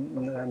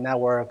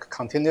network,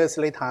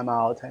 continuously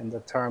timeout, and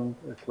the term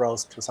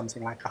grows to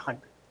something like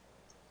 100.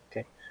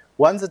 Okay.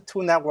 Once the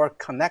 2 network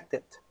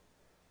connected,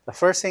 the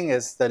first thing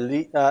is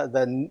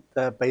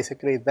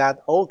basically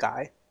that old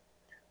guy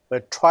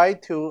will try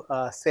to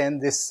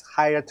send this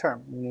higher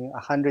term, meaning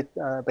 100,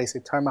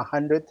 basic term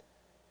 100,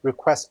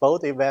 request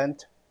vote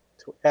event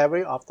to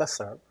every of the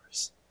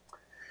servers.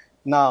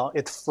 Now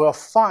it will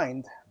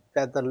find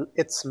that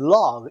its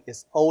log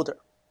is older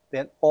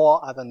than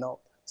all other nodes,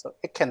 so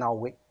it cannot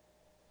win.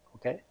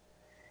 Okay,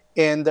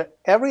 and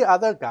every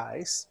other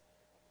guys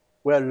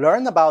will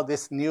learn about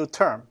this new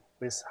term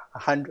with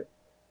 100.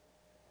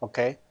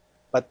 Okay.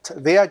 But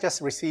they are just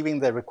receiving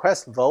the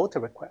vote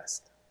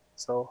request.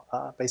 So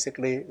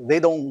basically, they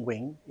don't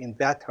win in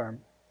that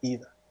term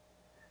either.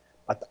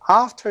 But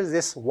after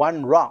this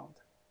one round,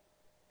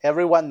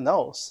 everyone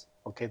knows,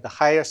 okay, the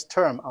highest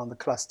term on the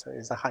cluster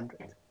is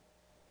 100.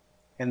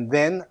 And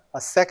then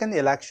a second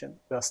election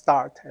will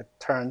start at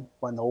turn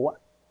 101.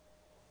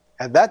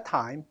 At that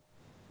time,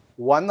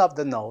 one of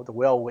the nodes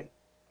will win.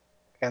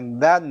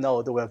 And that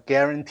node will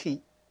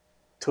guarantee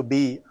to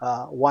be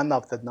one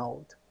of the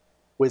nodes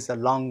with a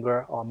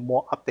longer or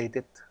more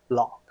updated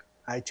log.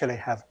 I actually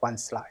have one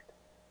slide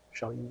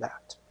showing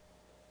that.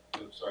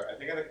 Sorry, I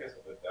think in the case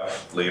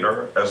of the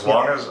leader, as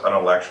long as an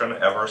election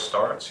ever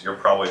starts, you're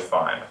probably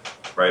fine,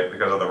 right?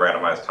 Because of the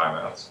randomized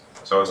timeouts.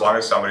 So as long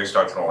as somebody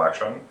starts an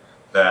election,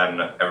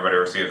 then everybody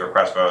receives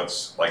request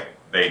votes, like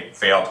they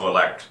fail to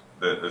elect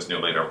this new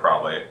leader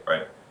probably,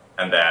 right?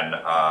 And then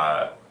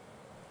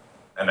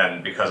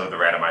because of the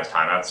randomized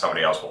timeouts,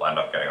 somebody else will end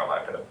up getting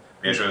elected.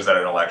 The issue is that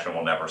an election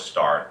will never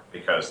start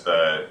because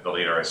the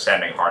leader is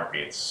sending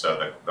heartbeats,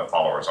 so the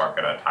followers aren't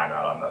going to time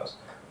out on those.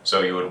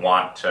 So you would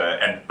want to,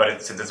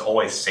 since it's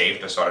always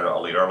safe to start a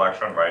leader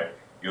election, right?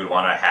 You would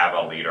want to have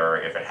a leader,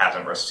 if it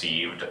hasn't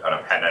received an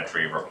append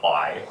entry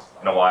reply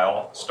in a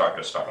while, start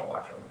an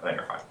election, and then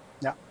you're fine.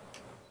 Yeah.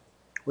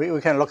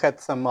 We can look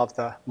at some of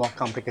the more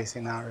complicated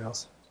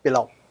scenarios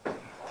below.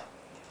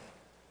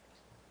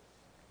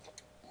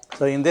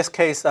 So in this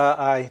case,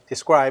 I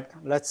described,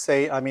 let's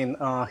say,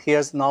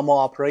 here's normal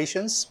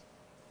operations.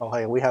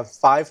 Okay, we have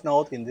 5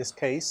 nodes in this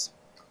case.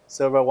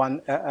 Server 1,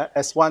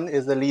 S1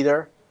 is the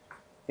leader,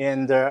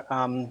 and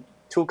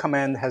 2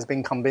 command has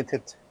been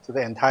committed to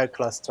the entire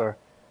cluster,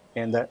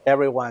 and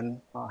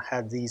everyone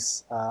had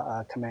these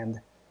command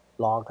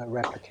log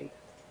replicated.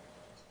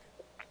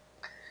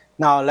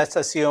 Now let's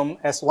assume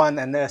S1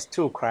 and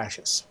S2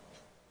 crashes.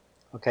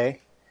 Okay,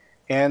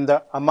 and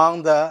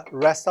among the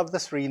rest of the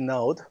 3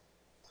 nodes,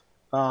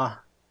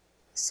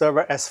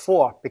 server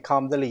S4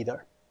 become the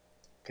leader.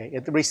 Okay,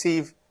 it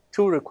received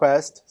 2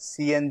 requests,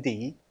 C and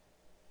D.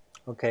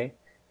 Okay,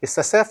 it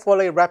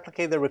successfully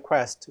replicated the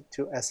request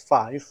to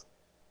S5.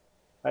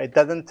 It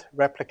doesn't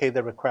replicate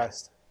the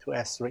request to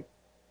S3.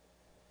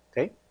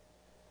 Okay.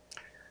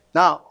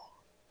 Now,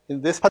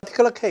 in this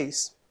particular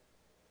case,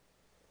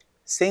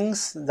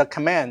 since the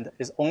command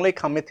is only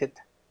committed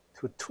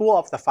to 2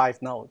 of the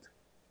 5 nodes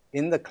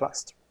in the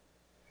cluster,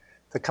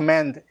 the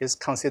command is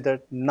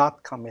considered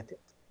not committed.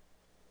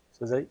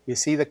 So you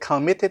see the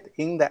committed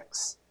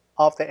index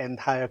of the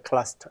entire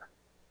cluster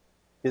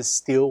is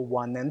still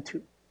 1 and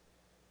 2.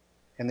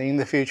 And in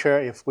the future,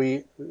 if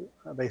we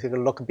basically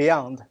look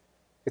beyond,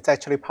 it's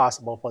actually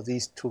possible for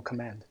these 2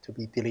 commands to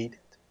be deleted.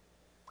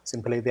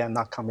 Simply, they are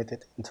not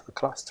committed into the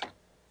cluster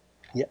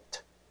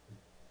yet.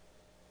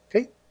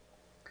 Okay.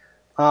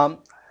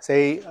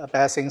 Say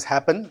bad things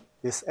happen.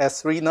 This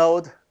S3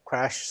 node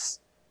crashes.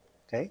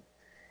 Okay.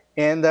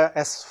 And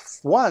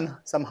S1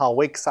 somehow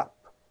wakes up.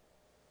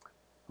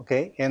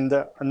 Okay, and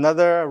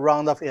another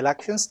round of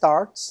election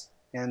starts,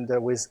 and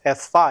with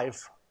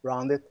S5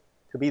 rounded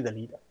to be the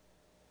leader.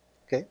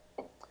 Okay,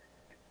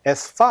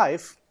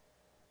 S5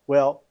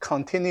 will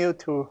continue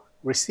to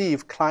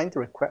receive client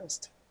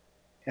request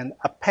and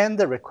append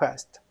the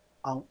request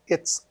on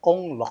its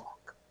own log.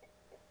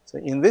 So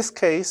in this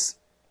case,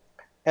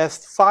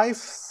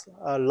 S5's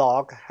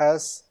log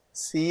has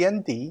C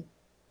and D,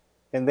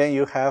 and then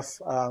you have,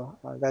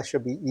 that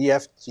should be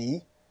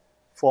EFG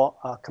for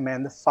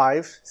command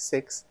 5,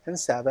 6, and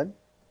 7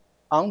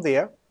 on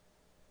there.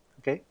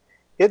 Okay,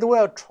 it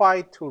will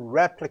try to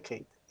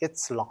replicate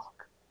its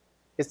log,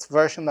 its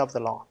version of the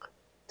log,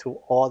 to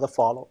all the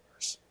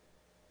followers.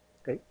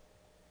 Okay,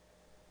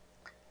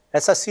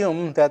 let's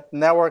assume that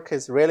network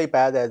is really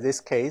bad at this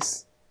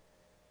case.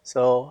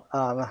 So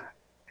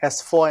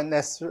S4 and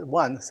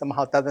S1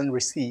 somehow doesn't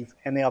receive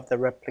any of the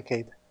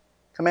replicate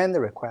command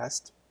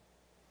request.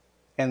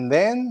 And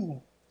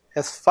then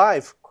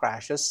S5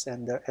 crashes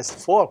and the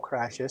S4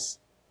 crashes.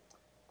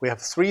 We have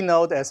 3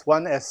 nodes,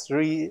 S1,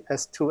 S3,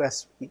 S2,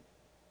 S3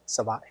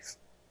 survive.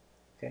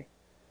 Okay.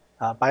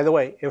 By the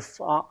way, if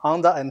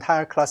on the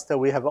entire cluster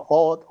we have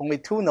only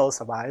 2 nodes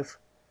survive,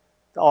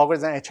 the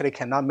algorithm actually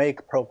cannot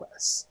make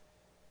progress.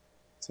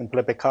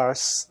 Simply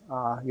because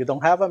you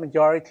don't have a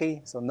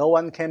majority, so no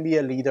one can be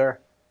a leader,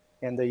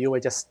 and you were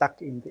just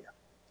stuck in there.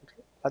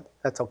 Okay. But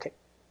that's okay.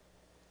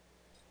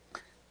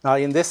 Now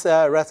in this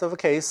rest of the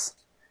case,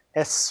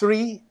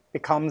 S3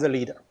 becomes the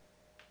leader.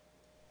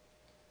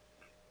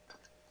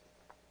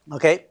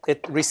 Okay,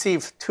 it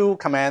received 2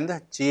 commands,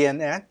 G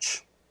and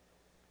H.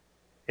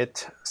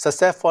 It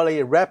successfully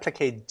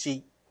replicated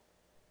G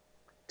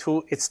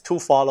to its 2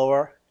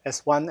 followers,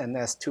 S1 and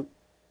S2.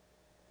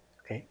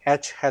 Okay,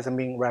 H hasn't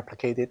been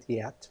replicated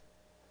yet.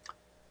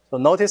 So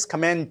notice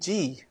command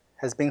G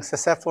has been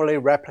successfully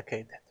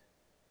replicated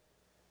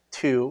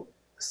to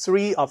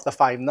 3 of the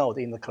 5 nodes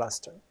in the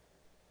cluster.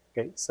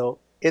 Okay, so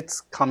it's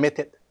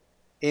committed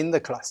in the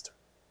cluster.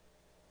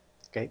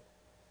 Okay.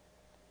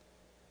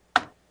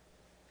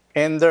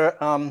 And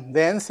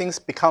then things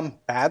become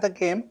bad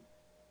again.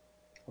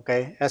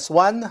 Okay,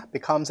 S1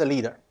 becomes a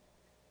leader.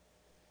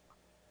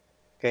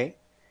 Okay,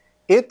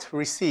 it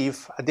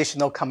receives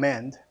additional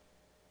command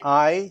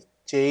I,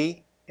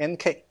 J, and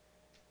K.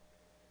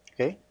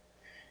 Okay,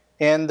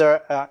 and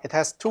it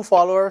has 2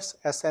 followers,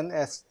 SN,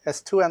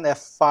 S2, and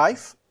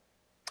F5.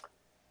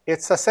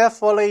 It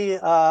successfully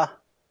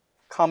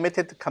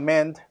committed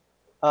command,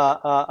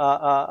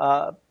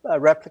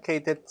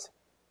 replicated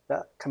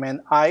the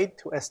command I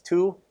to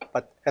S2,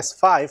 but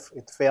S5,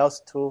 it fails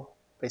to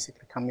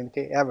basically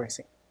communicate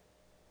everything.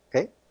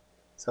 Okay,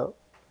 so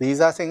these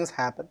are things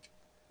happen.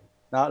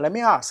 Now let me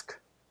ask,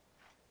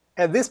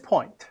 at this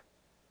point,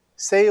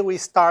 say we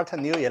start a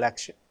new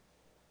election.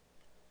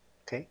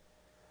 Okay,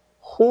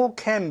 who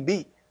can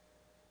be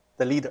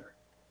the leader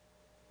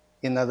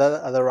in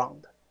another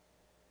round?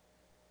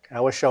 Okay,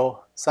 I will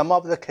show some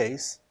of the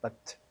case,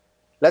 but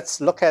let's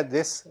look at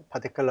this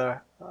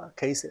particular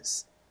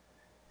cases.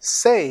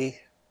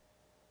 Say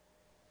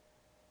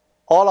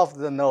all of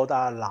the nodes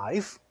are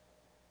alive,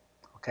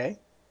 okay,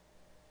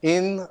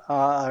 in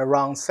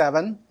round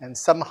 7, and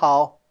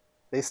somehow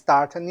they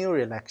start a new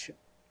election.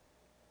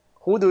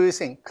 Who do you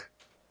think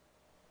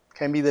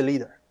can be the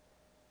leader?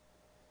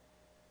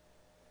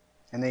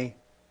 Any?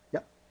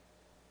 Yeah.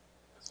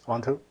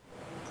 1, 2. You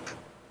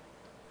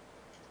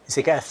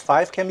think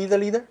S5 can be the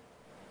leader?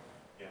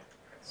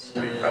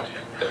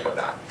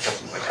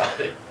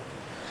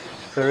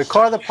 So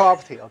record the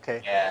property,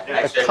 okay?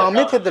 Yeah. The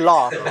committed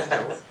log,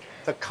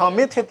 the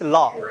committed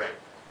log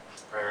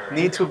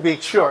need to be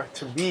sure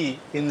to be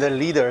in the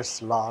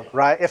leader's log,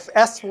 right? If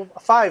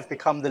S5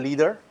 becomes the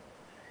leader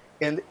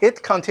and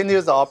it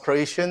continues the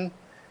operation,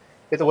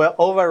 it will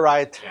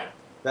overwrite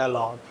that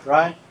log,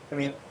 right? I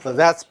mean, so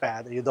that's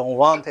bad. You don't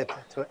want it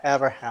to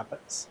ever happen.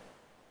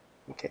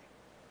 Okay.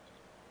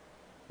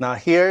 Now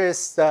here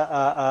is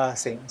the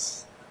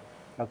things,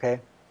 okay?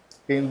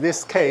 In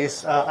this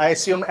case, I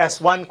assume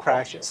S1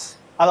 crashes.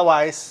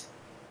 Otherwise,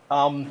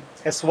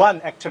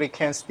 S1 actually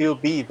can still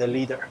be the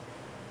leader.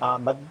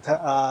 But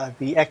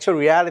the actual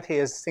reality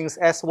is, since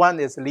S1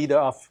 is leader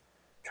of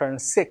turn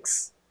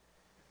 6,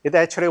 it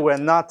actually will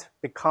not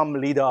become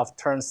leader of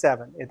turn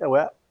 7. It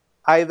will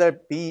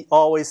either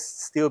always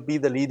still be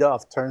the leader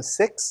of turn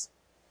 6,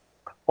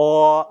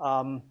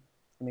 or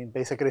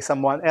basically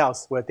someone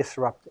else will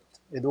disrupt it.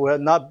 It will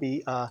not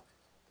be, a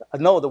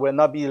node will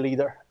not be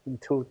leader in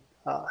 2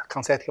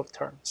 consecutive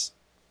turns.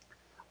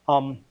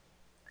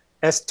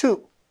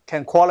 S2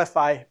 can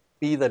qualify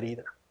be the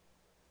leader.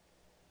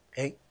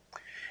 Okay.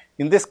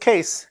 In this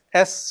case,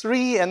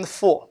 S3 and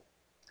 4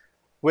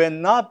 will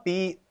not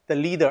be the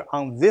leader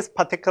on this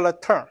particular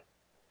turn,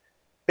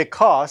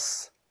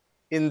 because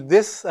in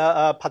this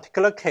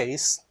particular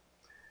case,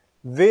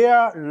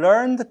 their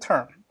learned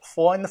term,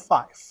 4 and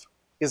 5,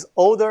 is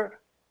older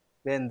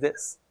than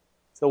this.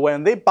 So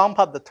when they bump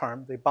up the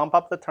term, they bump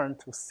up the term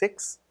to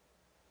 6.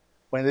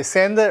 When they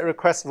send the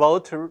request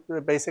vote to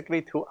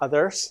basically to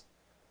others,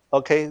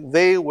 okay,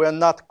 they will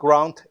not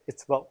grant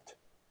its vote.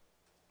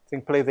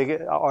 Simply they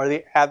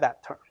already at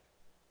that term.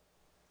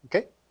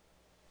 Okay?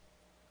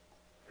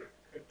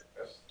 Could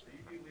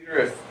S3 be leader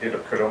If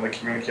it could only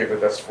communicate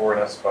with S4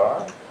 and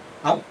S5?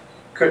 Oh.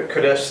 Could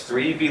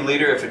S3 be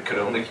leader if it could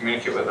only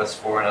communicate with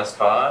S4 and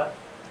S5?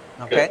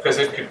 Okay. Because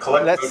it could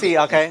collect. Let's see.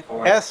 Okay, S4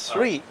 and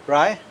S3,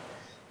 right?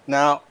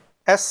 Now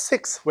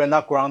S6 will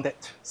not ground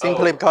it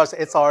simply because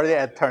it's already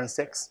at turn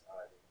 6.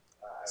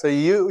 So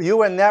you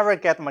will never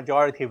get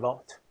majority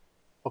vote.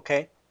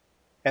 Okay,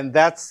 and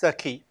that's the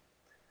key.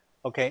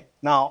 Okay,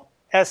 now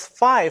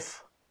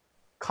S5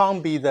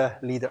 can't be the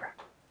leader.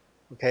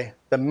 Okay,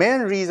 the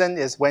main reason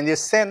is when you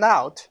send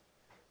out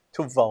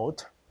to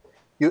vote,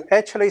 you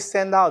actually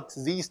send out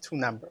these two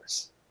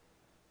numbers,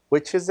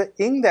 which is the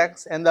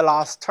index and the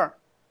last term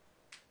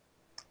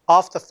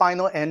of the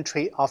final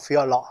entry of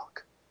your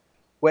log.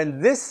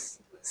 When this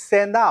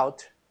send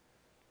out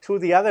to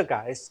the other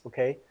guys,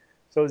 okay,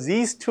 so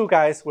these two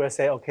guys will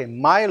say, okay,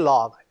 my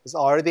log is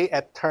already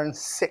at turn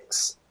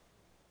 6.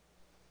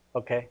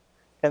 Okay,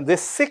 and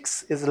this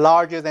 6 is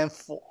larger than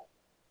 4.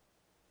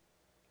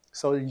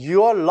 So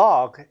your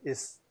log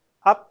is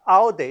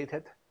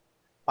outdated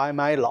by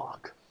my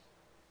log,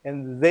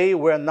 and they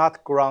will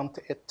not grant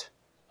it.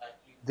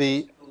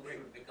 The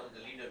should become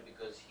the leader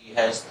because he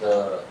has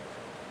the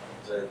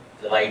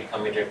right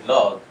committed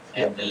log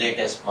and the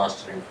latest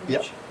master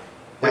information.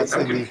 Wait,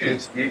 I'm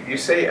confused. You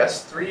say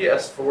S3,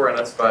 S4, and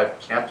S5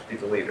 can't be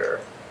the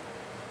leader,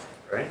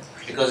 right?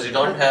 Because you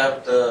don't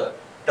have the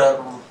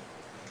term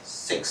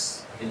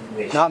 6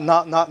 information.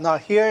 Now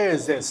here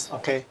is this,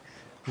 okay?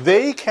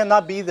 They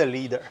cannot be the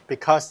leader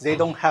because they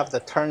don't have the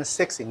turn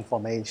 6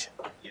 information.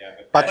 Yeah,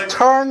 but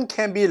turn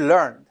can be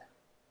learned.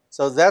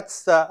 So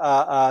that's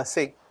the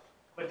thing.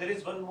 But there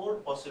is one more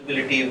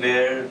possibility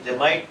where there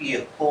might be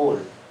a hole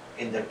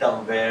in the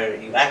term where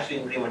you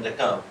actually implement the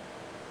term,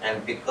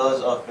 and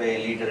because of a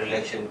leader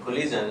election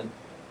collision,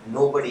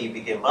 nobody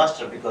became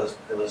master because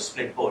there was a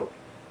split vote,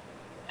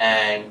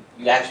 and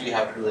you actually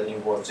have to do the new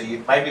vote. So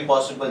it might be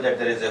possible that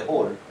there is a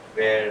hole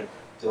where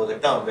there was a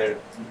term where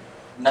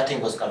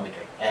nothing was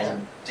committed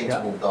and things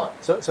moved on.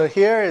 So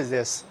here is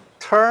this.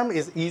 Term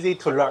is easy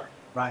to learn,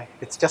 right?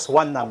 It's just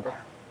one number.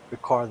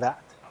 Recall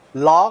that.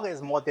 Log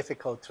is more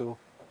difficult to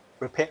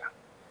repair.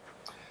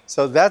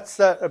 So that's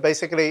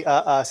basically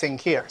a thing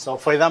here. So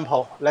for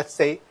example, let's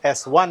say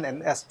S1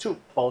 and S2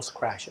 both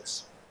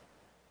crashes.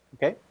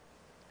 Okay?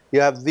 You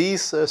have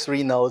these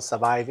 3 nodes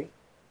surviving.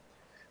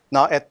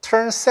 Now at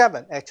turn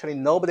 7, actually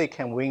nobody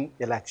can win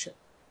election.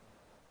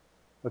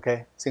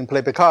 Okay?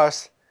 Simply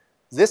because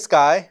this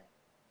guy,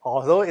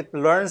 although it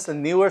learns the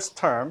newest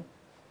term,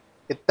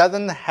 it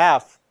doesn't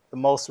have the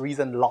most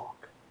recent log.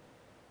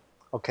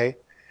 Okay?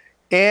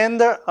 And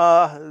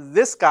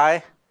this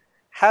guy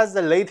has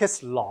the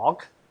latest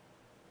log,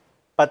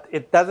 but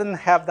it doesn't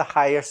have the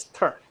highest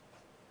turn.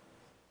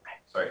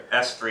 Sorry,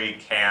 S3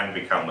 can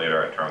become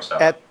leader at turn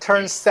 7. At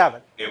turn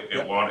 7.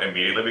 It won't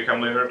immediately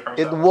become leader at turn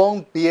 7? It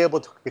won't be able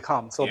to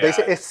become. So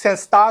basically, it can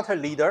start a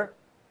leader,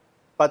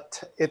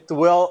 but it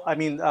will,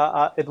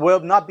 it will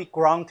not be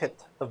granted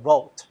the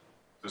vote.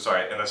 So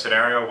sorry, in the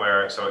scenario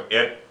where, so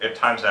it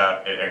times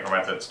out, it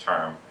increments its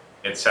term,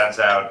 it sends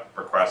out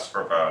requests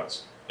for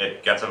votes,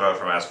 it gets a vote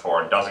from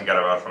S4, doesn't get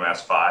a vote from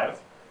S5,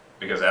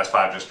 because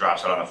S5 just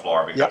drops it on the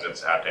floor because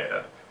it's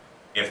outdated.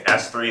 If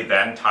S3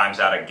 then times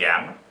out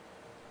again,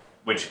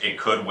 which it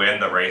could win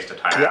the race to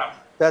time out,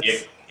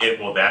 it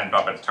will then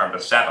bump its term to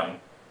 7.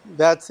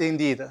 That's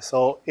indeed.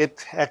 So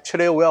it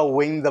actually will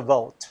win the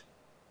vote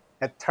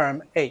at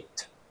term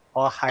 8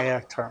 or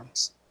higher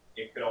terms.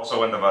 It could also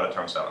win the vote at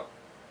term 7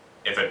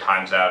 if it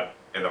times out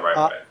in the right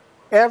way.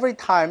 Every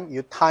time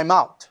you time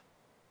out,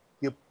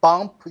 you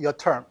bump your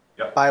term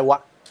by 1.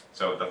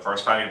 So the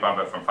first time you bump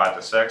it from 5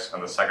 to 6,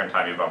 and the second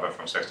time you bump it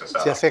from 6 to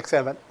 7. 6,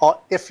 7. Or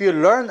if you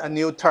learn a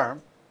new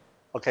term,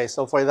 okay,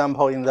 so for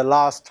example, in the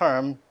last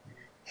term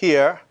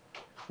here,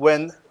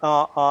 when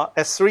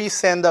S3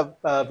 send a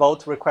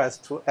vote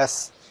request to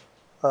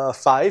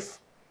S5,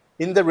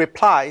 in the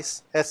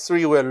replies,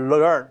 S3 will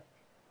learn,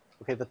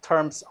 okay, the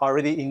terms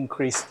already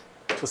increased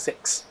to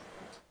 6.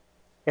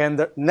 And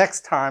the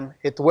next time,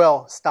 it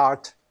will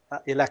start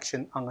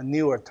election on a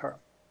newer term,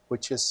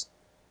 which is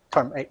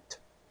term 8.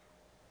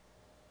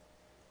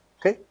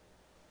 Okay?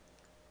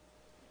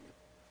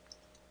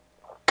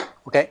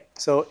 Okay,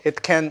 so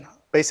it can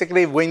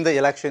basically win the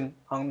election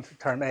on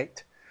term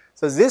 8.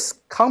 So this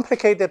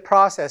complicated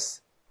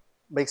process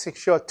makes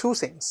sure 2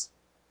 things.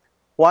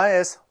 One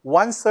is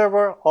one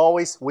server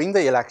always wins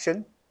the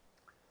election.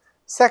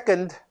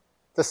 Second,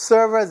 the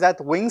server that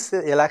wins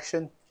the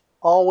election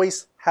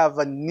always have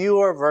a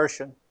newer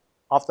version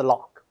of the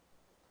log.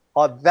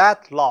 Or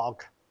that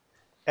log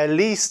at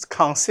least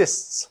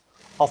consists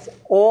of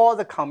all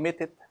the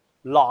committed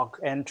log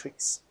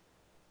entries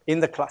in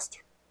the cluster.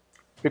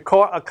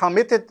 Because a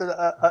committed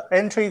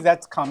entry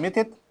that's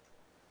committed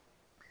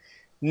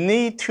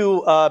need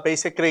to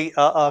basically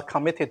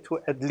commit it to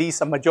at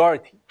least a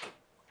majority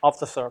of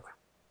the server,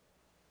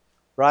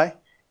 right?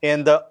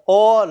 And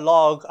all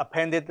log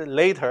appended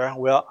later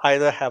will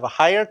either have a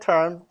higher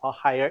term or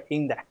higher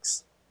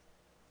index.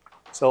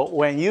 So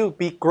when you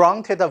be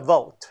granted a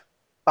vote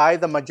by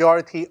the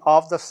majority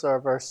of the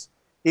servers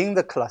in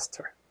the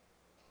cluster,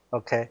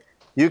 okay,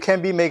 you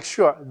can make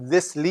sure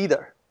this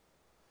leader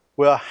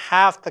will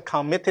have the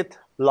committed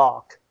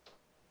log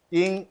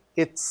in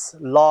its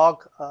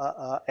log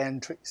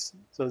entries.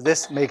 So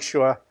this makes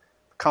sure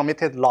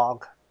committed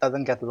log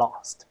doesn't get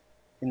lost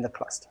in the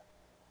cluster.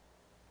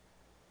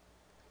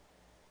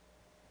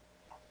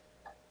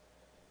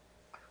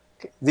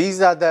 Okay.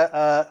 These are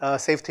the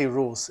safety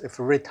rules if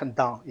written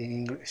down in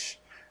English.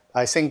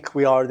 I think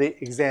we already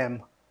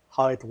examined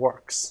how it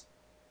works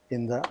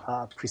in the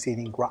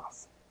preceding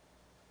graph.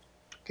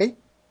 Okay.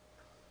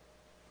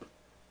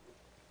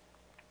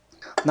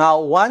 Now,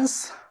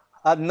 once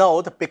a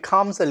node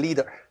becomes a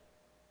leader,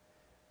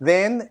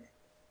 then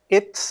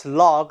its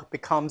log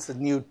becomes the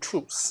new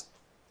truth.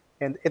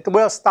 And it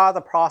will start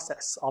the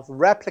process of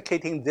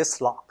replicating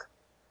this log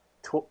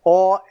to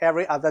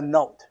every other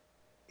node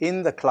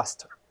in the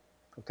cluster.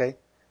 Okay?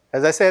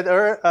 As I said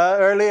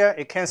earlier,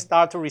 it can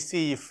start to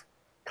receive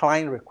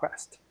client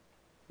request.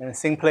 And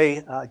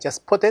simply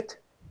just put it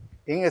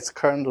in its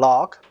current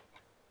log.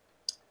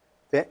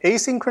 Then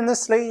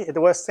asynchronously, it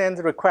will send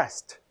the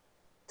request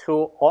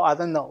to all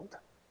other nodes.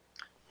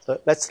 So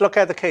let's look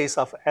at the case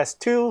of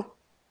S2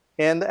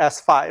 and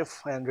S5.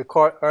 And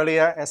recall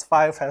earlier,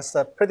 S5 has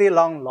a pretty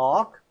long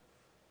log,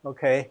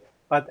 okay?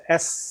 But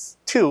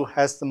S2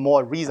 has the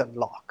more recent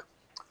log.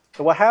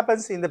 So what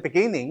happens in the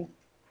beginning,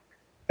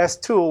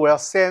 S2 will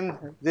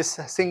send this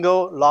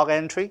single log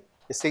entry.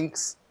 It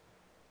thinks,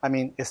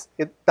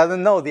 it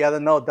doesn't know, the other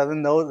node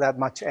doesn't know that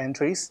much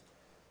entries.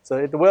 So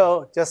it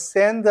will just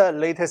send the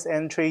latest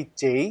entry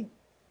J,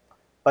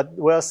 but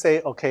will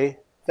say, okay,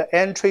 the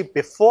entry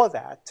before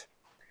that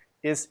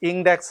is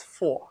index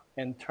 4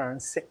 and turn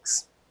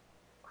 6.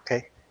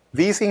 Okay,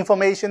 this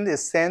information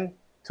is sent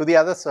to the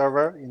other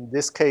server, in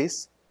this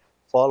case,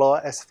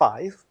 follower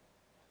S5.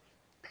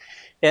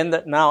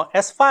 And now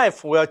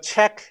S5 will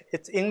check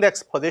its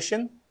index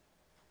position,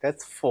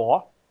 that's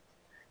 4,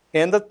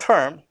 and the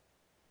term.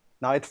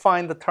 Now it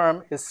finds the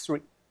term is 3.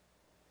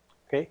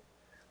 Okay,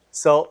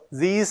 so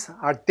these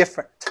are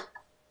different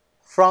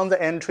from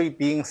the entry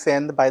being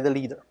sent by the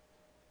leader.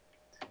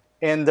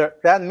 And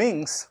that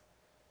means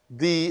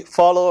the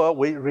follower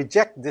will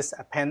reject this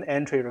append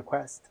entry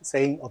request,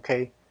 saying,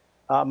 okay,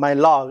 my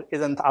log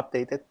isn't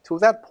updated. To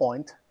that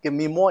point, give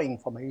me more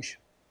information.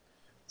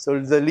 So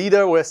the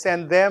leader will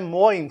send them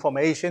more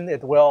information.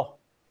 It will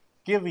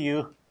give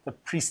you the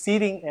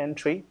preceding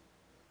entry,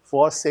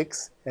 4,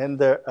 6, and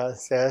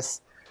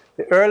says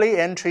the early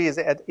entry is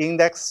at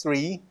index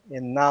 3,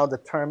 and now the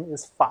term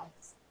is 5.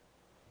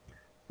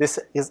 This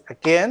is,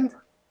 again,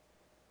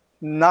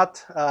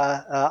 not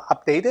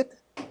updated.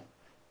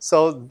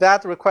 So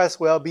that request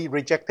will be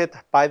rejected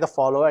by the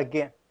follower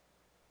again.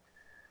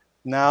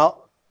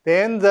 Now,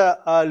 then the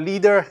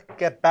leader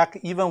get back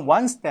even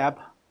one step,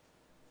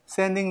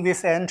 sending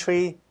this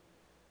entry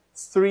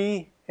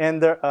 3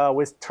 and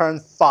with turn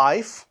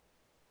 5.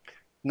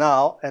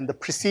 Now, and the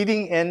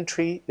preceding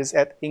entry is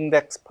at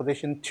index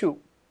position 2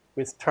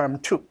 with term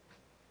 2.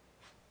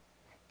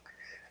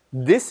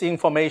 This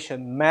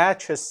information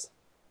matches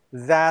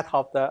that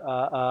of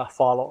the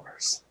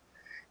followers.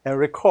 And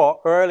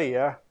recall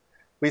earlier,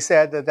 we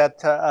said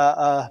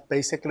that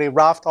basically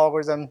Raft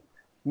algorithm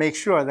makes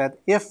sure that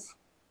if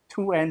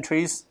 2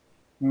 entries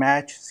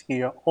match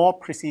here, all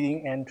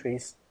preceding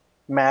entries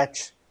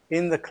match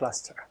in the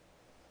cluster.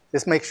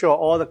 This makes sure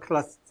all the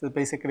cluster,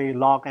 basically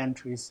log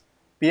entries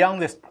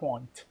beyond this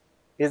point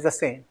is the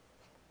same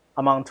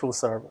among 2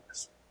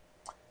 servers.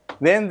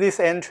 Then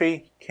this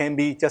entry can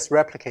be just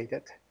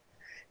replicated.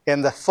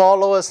 And the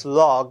follower's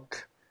log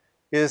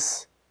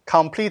is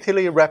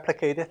completely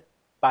replicated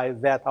by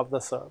that of the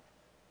server.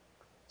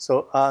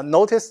 So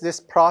notice this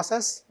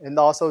process, and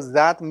also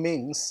that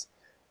means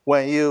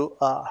when you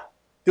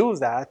do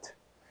that,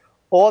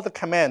 all the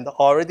command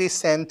originally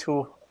sent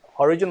to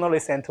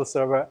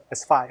server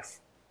S5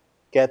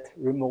 get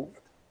removed.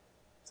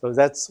 So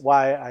that's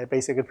why I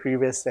basically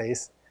previously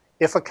says,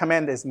 if a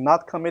command is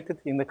not committed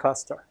in the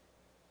cluster,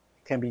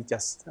 it can be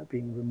just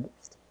being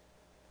removed.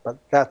 But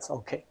that's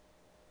okay.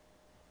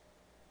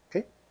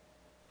 Okay.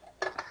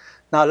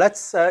 Now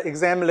let's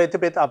examine a little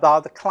bit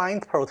about the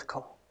client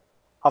protocol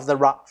of the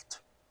Raft.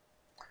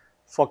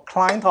 For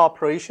client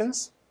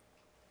operations,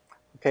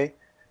 okay,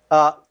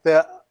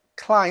 the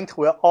client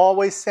will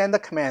always send a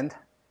command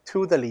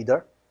to the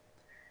leader.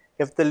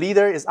 If the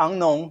leader is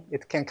unknown,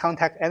 it can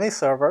contact any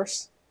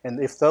servers, and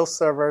if those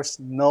servers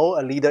know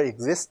a leader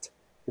exists,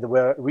 it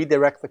will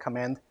redirect the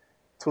command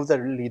to the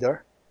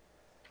leader.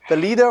 The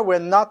leader will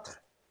not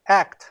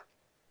act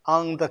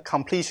on the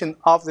completion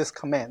of this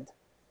command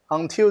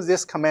until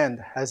this command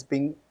has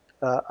been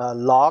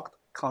logged,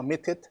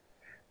 committed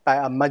by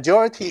a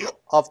majority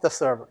of the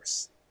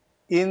servers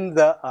in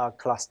the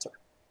cluster.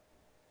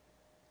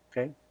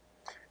 Okay.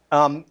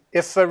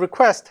 If a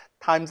request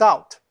times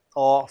out,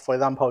 or for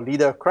example,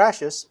 leader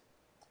crashes,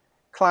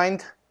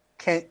 client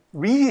can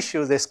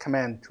reissue this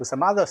command to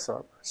some other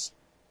servers.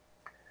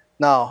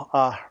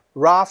 Now,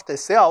 Raft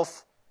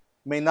itself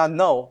may not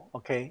know,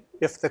 okay,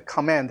 if the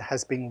command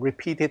has been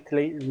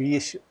repeatedly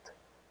reissued.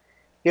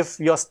 If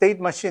your state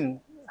machine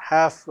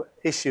have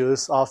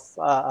issues of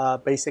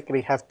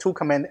basically have two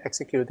commands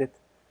executed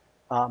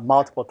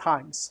multiple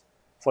times.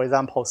 For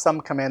example,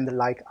 some command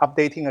like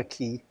updating a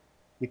key,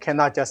 you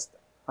cannot just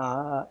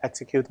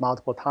execute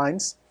multiple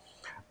times.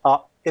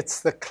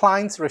 It's the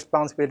client's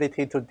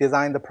responsibility to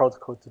design the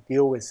protocol to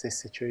deal with these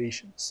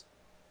situations.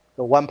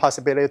 So one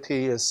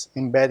possibility is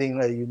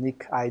embedding a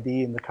unique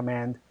ID in the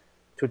command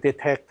to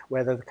detect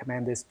whether the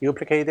command is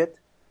duplicated.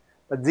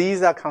 But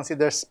these are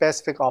considered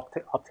specific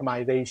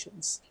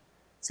optimizations,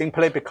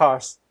 simply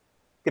because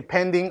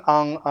depending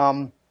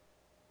on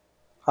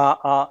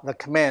the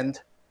command,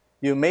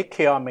 you may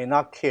care or may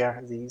not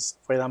care these.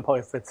 For example,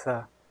 if it's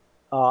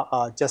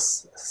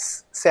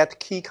just set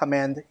key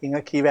command in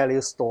a key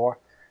value store,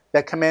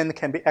 that command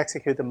can be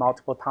executed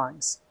multiple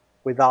times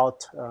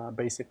without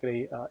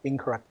basically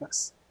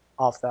incorrectness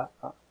of the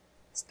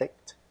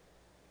state.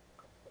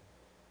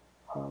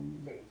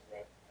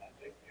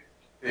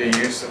 The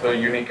use of a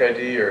unique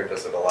ID, or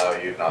does it allow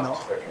you not No,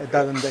 to? it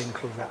doesn't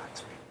include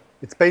that.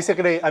 It's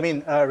basically, I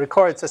mean,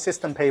 record it's a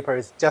system paper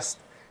is just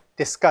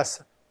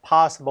discuss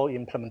possible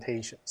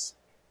implementations.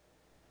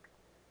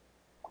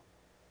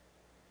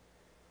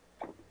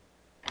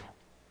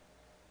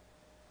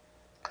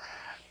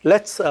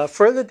 Let's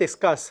further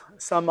discuss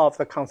some of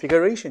the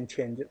configuration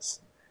changes,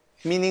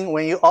 meaning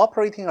when you're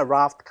operating a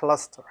Raft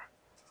cluster,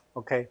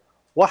 okay,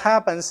 what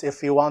happens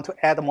if you want to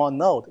add more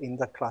node in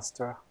the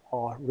cluster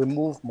or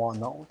remove more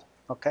node,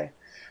 okay?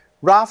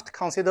 Raft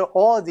consider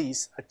all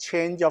these a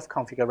change of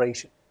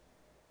configuration,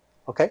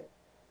 okay?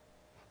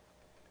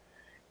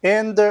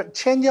 And the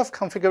change of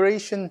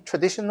configuration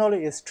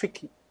traditionally is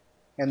tricky.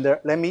 And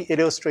let me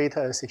illustrate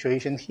a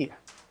situation here.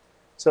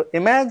 So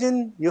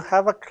imagine you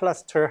have a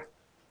cluster,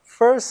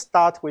 first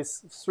start with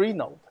 3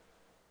 nodes,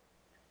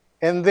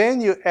 and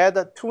then you add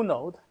a 2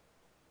 node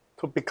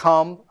to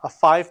become a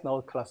 5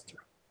 node cluster,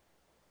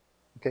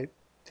 okay?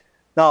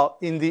 Now,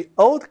 in the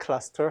old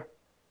cluster,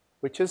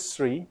 which is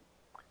 3,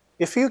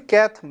 if you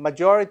get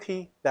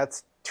majority,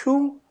 that's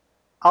 2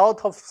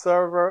 out of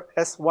server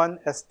S1,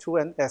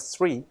 S2, and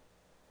S3,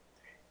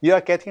 you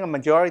are getting a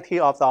majority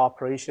of the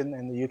operation,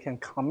 and you can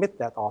commit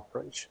that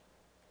operation,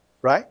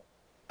 right?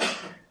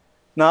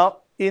 Now,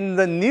 in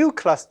the new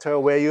cluster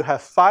where you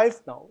have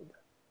 5 nodes,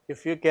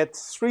 if you get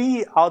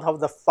 3 out of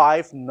the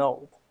 5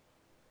 nodes,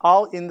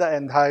 all in the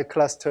entire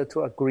cluster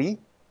to agree,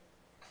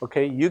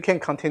 okay, you can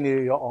continue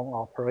your own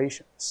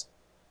operations.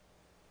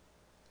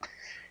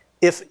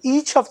 If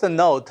each of the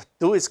nodes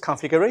do its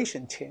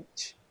configuration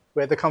change,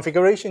 where the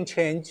configuration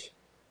change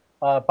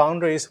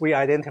boundaries we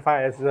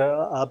identify as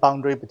the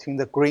boundary between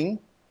the green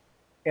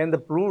and the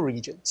blue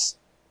regions.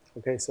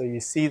 Okay, so you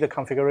see the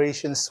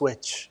configuration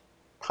switch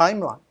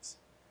timelines.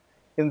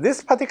 In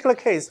this particular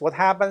case, what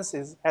happens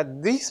is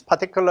at these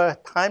particular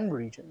time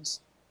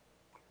regions,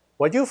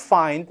 what you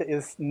find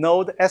is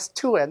node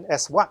S2 and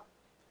S1.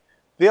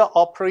 They are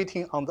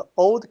operating on the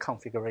old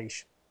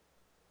configuration.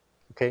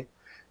 Okay,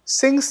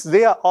 since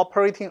they are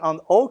operating on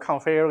old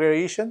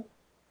configuration,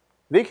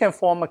 they can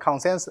form a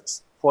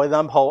consensus. For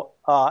example,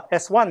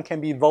 S1 can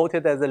be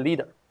voted as a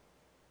leader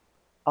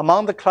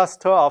among the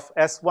cluster of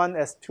S1,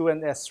 S2,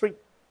 and S3.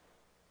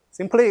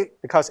 Simply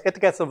because it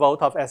gets a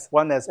vote of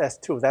S1 as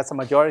S2. That's a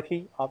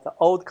majority of the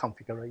old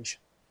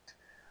configuration.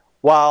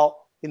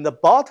 While in the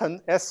bottom,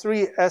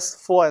 S3,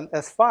 S4, and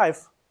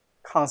S5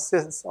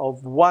 consists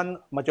of one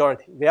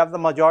majority. They have the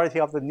majority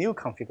of the new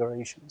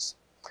configurations.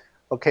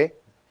 Okay,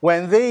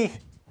 when they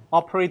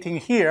operating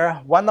here,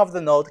 one of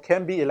the nodes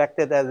can be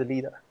elected as a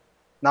leader.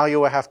 Now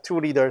you will have 2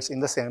 leaders in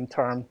the same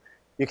term.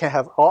 You can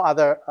have all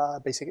other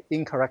basic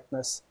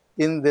incorrectness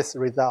in this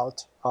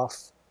result of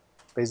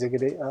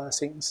basically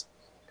things.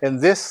 And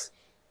this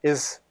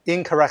is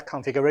incorrect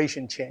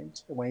configuration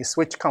change. When you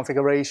switch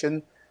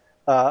configuration,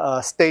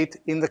 state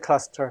in the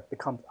cluster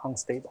becomes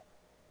unstable.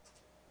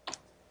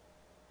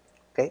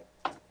 Okay.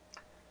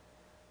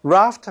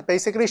 Raft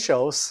basically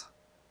shows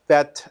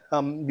that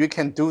you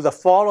can do the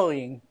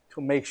following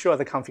to make sure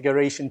the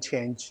configuration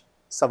change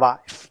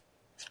survive.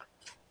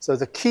 So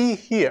the key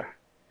here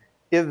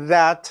is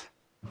that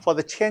for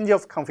the change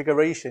of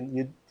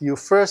configuration, you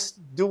first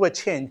do a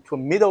change to a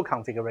middle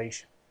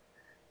configuration.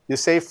 You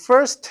say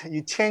first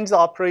you change the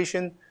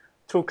operation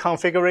to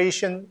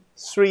configuration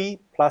 3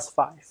 plus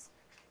 5.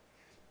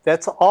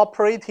 That's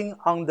operating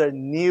on the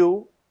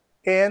new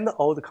and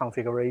old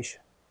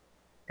configuration.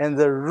 And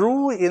the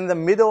rule in the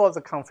middle of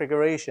the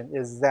configuration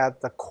is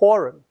that the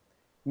quorum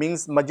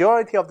means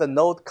majority of the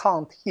node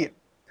count here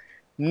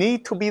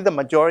need to be the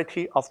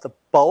majority of the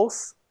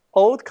both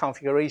old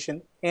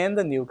configuration and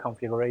the new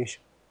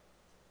configuration.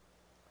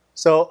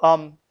 So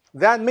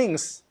that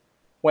means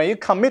when you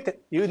commit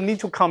it, you need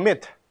to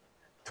commit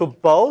to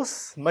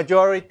both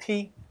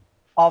majority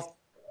of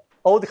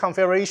old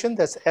configuration,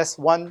 that's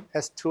S1,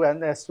 S2,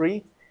 and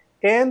S3,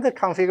 and the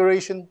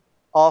configuration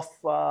of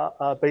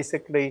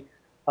basically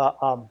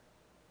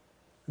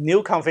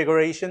new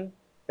configuration,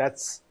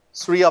 that's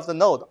 3 of the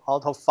node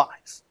out of 5.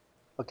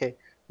 Okay,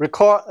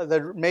 recall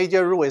the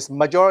major rule is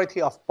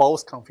majority of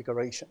both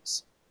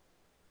configurations,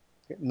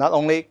 okay? Not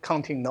only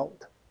counting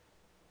node.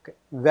 Okay.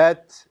 Okay,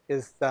 that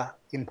is the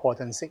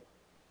important thing.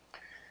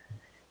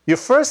 You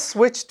first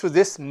switch to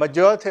this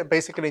majority,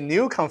 basically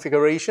new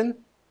configuration,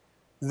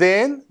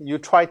 then you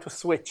try to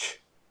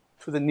switch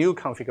to the new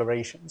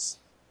configurations.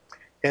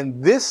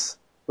 And this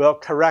will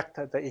correct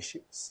the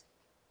issues.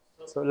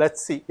 So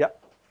let's see, yeah.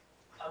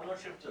 I'm not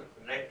sure if the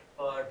red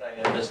part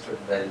I understood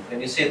well.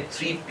 When you say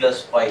 3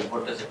 plus 5,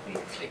 what does it mean?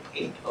 It's like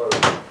 8 or?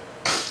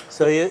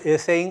 So you're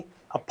saying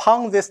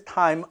upon this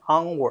time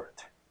onward,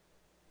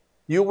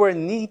 you will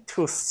need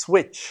to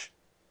switch,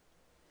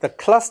 the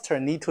cluster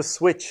need to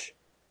switch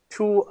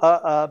to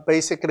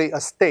basically a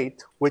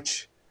state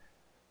which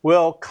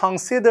will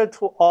consider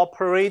to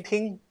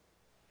operating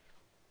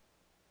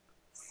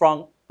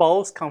from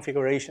both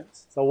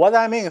configurations. So what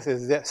I mean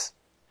is this,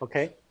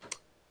 okay?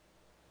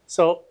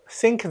 So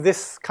think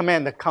this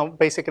command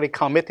basically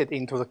committed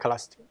into the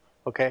cluster,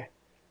 okay?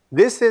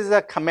 This is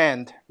a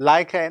command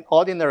like an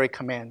ordinary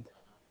command.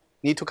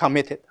 Need to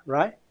commit it,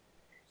 right?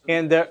 So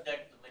and that the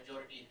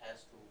majority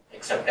has to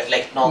accept that,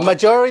 like normal.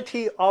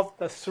 Majority of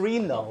the 3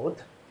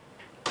 node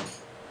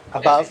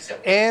above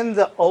and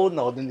the O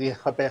node in the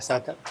Hebrew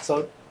setup.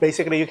 So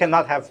basically, you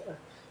cannot have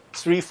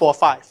 3, 4,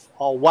 5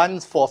 or 1,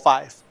 4,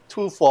 5,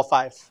 2, 4,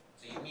 5. So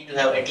you need to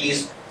have at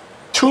least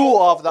 2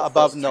 of the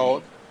above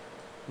node,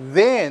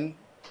 then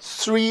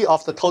 3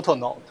 of the total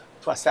node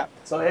to accept.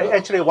 So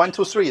actually, 1,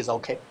 2, 3 is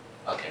okay.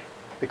 Okay.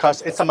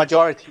 Because it's a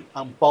majority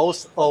on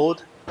both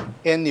old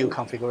and new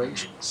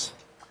configurations.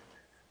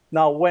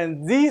 Now,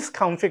 when these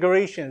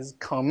configurations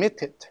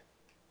committed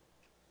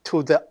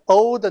to the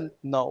old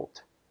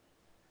node,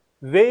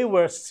 they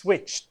will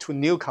switch to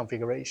new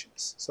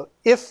configurations. So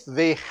if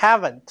they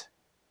haven't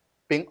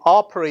been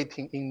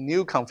operating in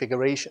new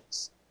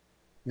configurations,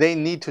 they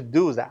need to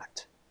do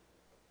that.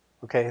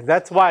 Okay,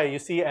 that's why you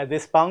see at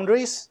these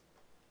boundaries,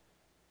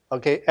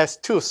 okay,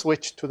 S2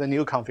 switch to the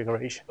new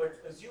configuration. But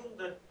assume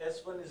that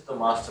S1 is the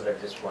master at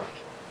this point.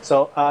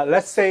 So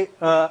let's say,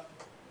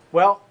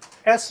 well,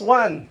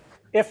 S1,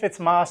 if it's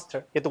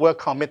master, it will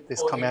commit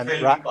this command,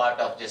 it will right? be part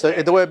of this. So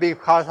it will be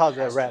part of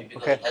the red,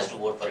 okay? It has to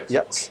vote for itself.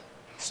 Yes. Okay.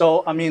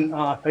 So I mean,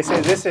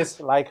 basically, this is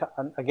like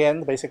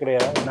again, basically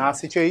a NAS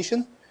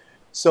situation.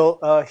 So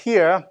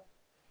here,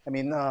 I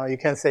mean, you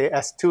can say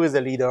S2 is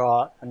the leader,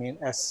 or I mean,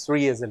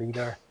 S3 is the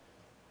leader.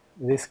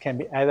 This can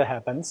be either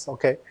happens,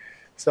 okay?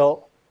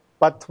 So,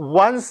 but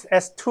once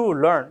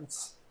S2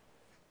 learns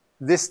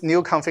this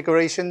new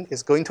configuration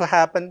is going to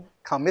happen,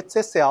 commits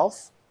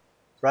itself,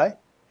 right?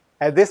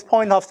 At this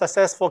point of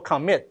successful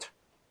commit,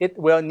 it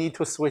will need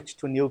to switch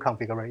to new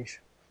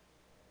configuration.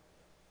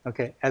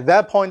 Okay, at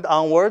that point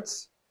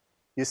onwards,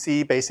 you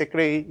see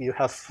basically you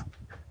have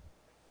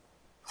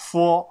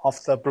 4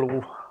 of the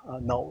blue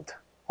node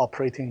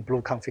operating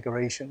blue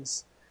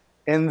configurations.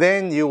 And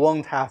then you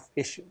won't have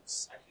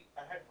issues. Actually,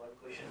 I had one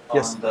question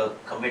Yes. on the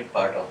commit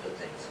part of the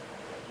things.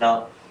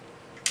 Now,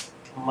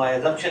 my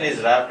assumption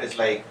is Raft is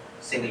like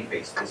single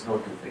phase. There's no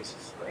 2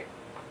 phases, right?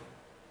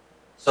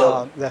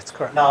 So that's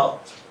correct. now,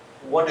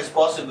 what is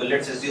possible?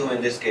 Let's assume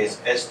in this case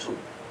S2.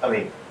 I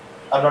mean,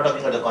 I'm not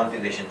talking about the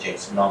configuration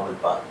change, normal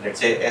path. Let's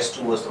say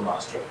S2 was the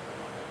master,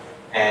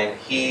 and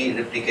he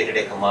replicated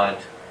a command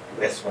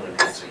to S1 and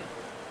S3.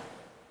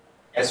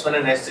 S1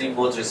 and S3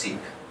 both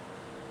received.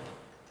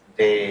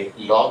 They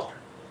logged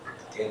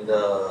in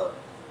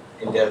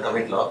their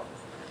commit log,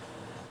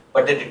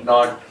 but they did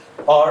not,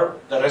 or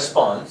the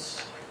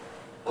response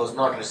was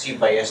not received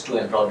by S2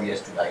 and probably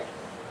S2 died.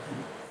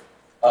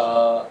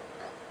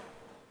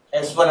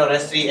 S1 or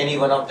S3, any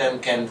one of them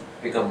can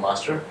become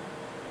master,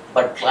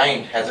 but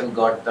client hasn't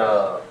got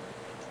the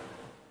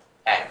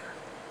tag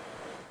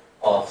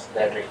of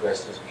that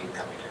request is being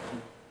committed.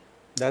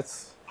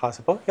 That's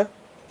possible, yeah.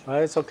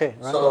 It's okay,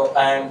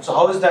 right? So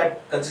how is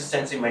that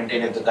consistency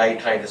maintained if the guy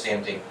tried the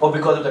same thing? Oh,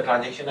 because of the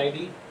transaction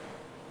ID?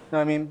 No,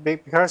 I mean,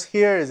 because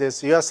here is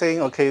this, you are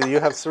saying, okay, you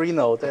have 3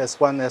 nodes,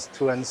 S1,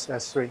 S2, and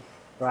S3,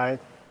 right?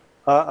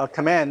 A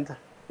command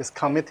is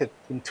committed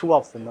in 2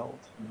 of the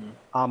nodes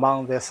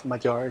among this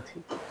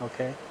majority,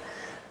 okay?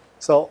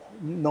 So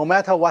no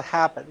matter what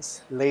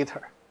happens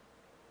later,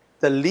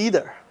 the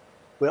leader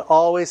will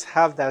always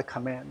have that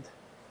command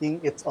in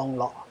its own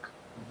log.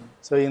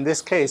 So in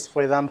this case,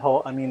 for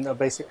example, I mean,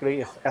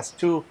 basically if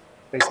S2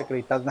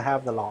 basically doesn't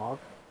have the log,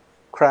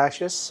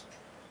 crashes,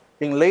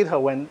 then later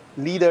when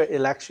leader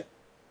election,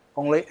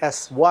 only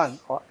S1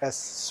 or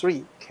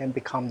S3 can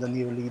become the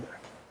new leader.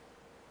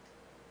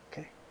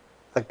 Okay,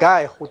 the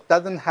guy who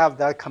doesn't have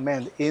that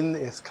command in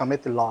his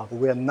committed log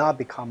will not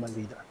become a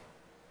leader.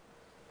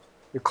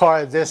 We call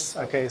it this,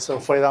 okay, so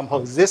for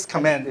example, this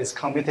command is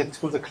committed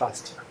to the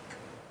cluster.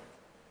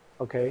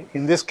 Okay,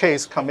 in this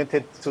case,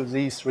 committed to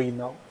these 3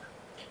 nodes.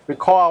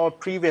 Recall our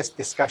previous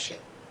discussion.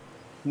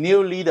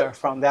 New leader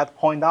from that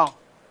point on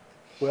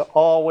will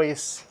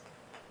always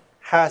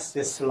has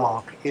this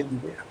log in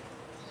there.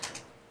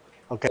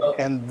 Okay,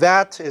 and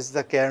that is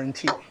the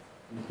guarantee.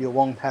 You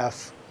won't have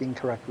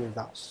incorrect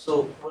results.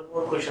 So one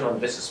more question on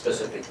this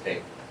specific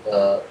thing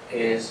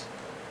is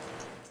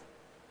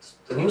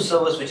the new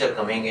servers which are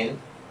coming in,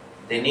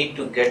 they need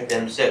to get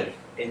themselves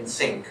in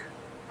sync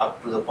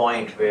up to the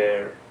point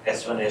where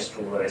S1,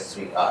 S2, or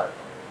S3 are,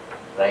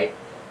 right?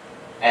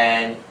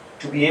 And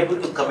to be able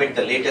to commit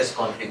the latest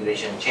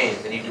configuration change,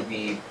 they need to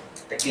be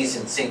at least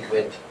in sync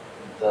with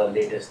the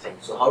latest thing.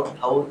 So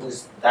how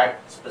is that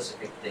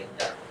specific thing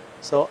done?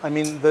 So, I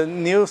mean, the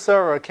new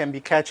server can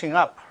be catching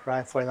up,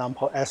 right? For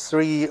example,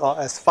 S3 or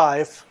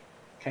S5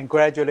 can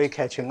gradually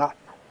catching up.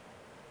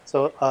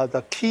 So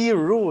the key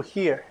rule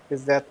here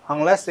is that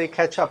unless they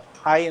catch up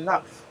high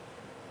enough,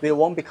 they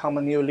won't become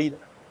a new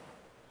leader.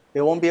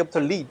 They won't be able to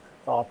lead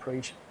the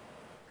operation.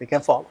 They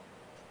can follow.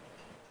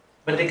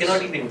 But they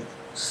cannot even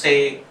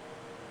say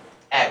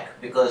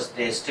act because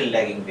they're still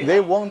lagging behind.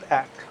 They won't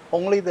act.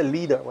 Only the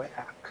leader will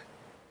act.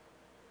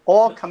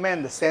 All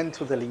commands sent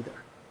to the leader.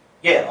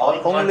 Yeah, all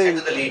commands sent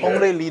to the leader.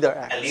 Only leader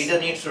acts. And leader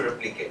needs to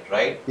replicate,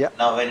 right? Yeah.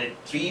 Now when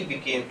 3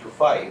 became to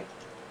 5,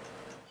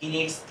 he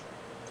needs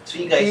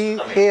 3 guys to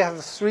commit. He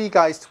has 3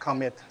 guys to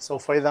commit. So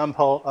for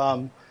example,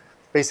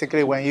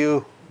 basically when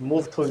you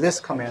move to this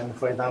command,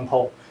 for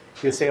example,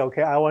 you say,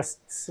 okay, I will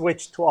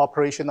switch to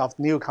operation of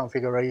new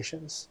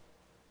configurations.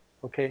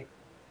 Okay,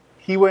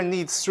 he will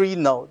need 3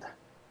 nodes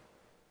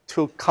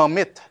to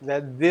commit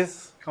that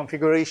this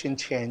configuration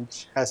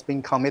change has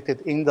been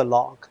committed in the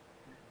log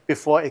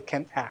before it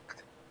can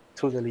act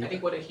to the leader. I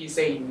think what he's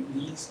saying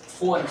needs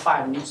 4 and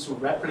 5 needs to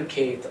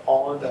replicate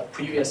all the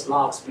previous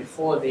logs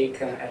before they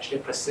can actually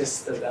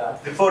persist the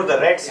before the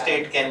red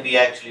state can be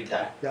actually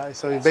done. Yeah,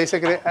 so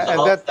basically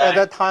at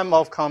that time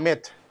of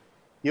commit,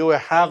 you will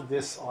have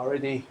this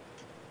already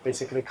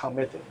basically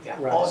committed.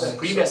 Yeah, right? all the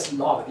previous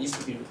log needs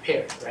to be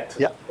repaired, right?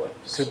 Yeah.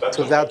 So that's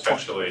to a that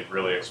potentially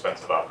really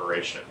expensive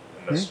operation.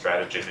 And the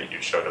strategy that you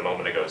showed a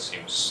moment ago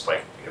seems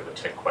like it would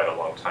take quite a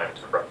long time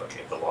to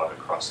replicate the log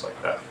across like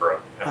that for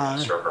an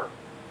empty server.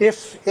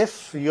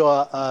 If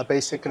your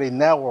basically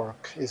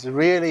network is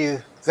really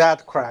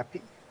that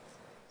crappy,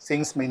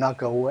 things may not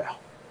go well.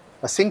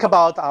 But think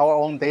about our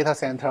own data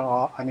center.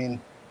 I mean,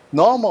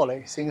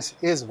 normally things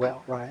is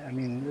well, right? I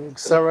mean,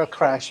 server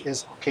crash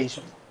is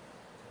occasional.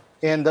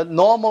 And the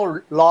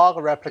normal log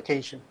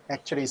replication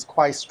actually is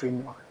quite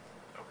streamlined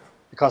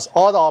because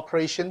all the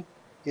operation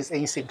is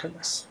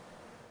asynchronous.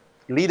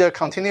 Leader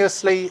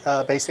continuously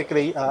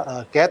basically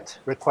get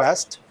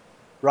request,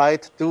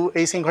 right? Do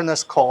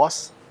asynchronous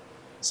calls.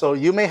 So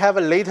you may have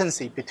a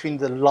latency between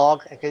the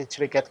log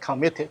actually get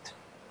committed,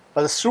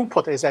 but the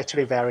throughput is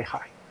actually very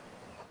high.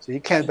 So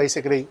you can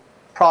basically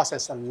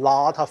process a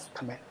lot of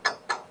command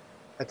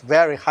at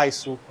very high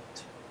throughput.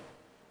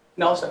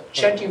 Now, so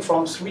changing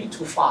from 3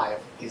 to 5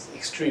 is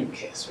extreme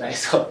case, right?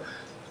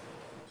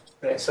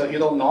 So you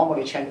don't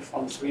normally change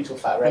from 3 to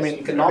 5, right? I mean, so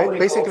you can normally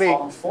basically go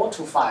from 4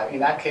 to 5. In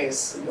that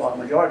case, your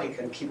majority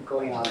can keep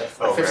going on. The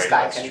fifth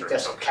guy can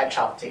just catch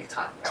up, take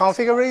time. Right?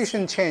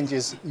 Configuration change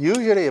is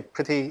usually a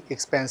pretty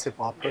expensive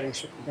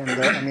operation. And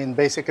I mean,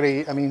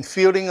 basically, I mean,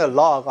 filling a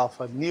log of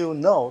a new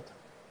node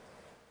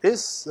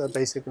is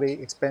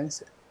basically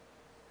expensive.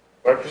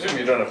 But I presume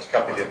you don't have to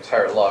copy the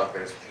entire log.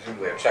 There's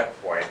presumably a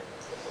checkpoint.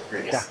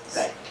 Yeah,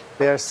 right.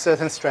 There are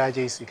certain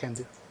strategies you can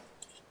do.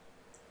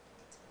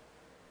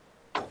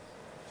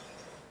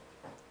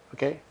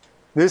 Okay,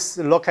 this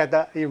look at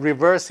the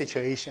reverse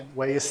situation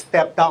where you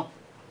step down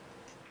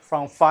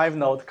from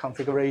 5-node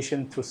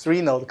configuration to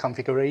 3-node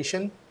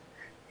configuration.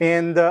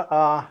 And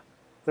the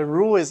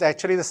rule is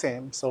actually the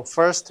same. So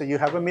first you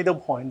have a middle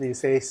point. It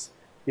says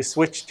you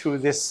switch to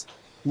this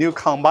new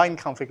combined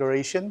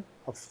configuration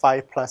of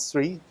 5 plus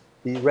 3.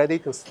 Be ready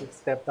to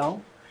step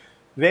down.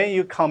 Then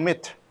you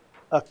commit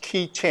a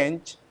key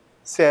change,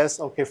 says,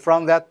 okay,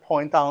 from that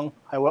point on,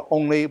 I will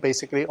only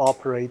basically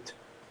operate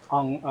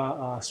on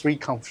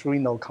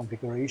 3-node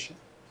configuration.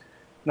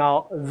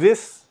 Now,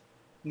 this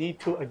need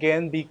to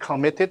again be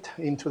committed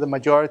into the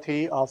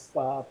majority of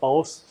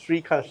both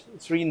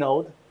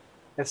 3-node,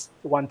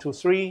 S1, 2,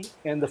 3,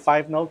 and the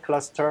 5-node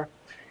cluster.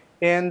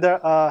 And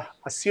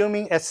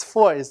assuming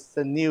S4 is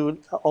the new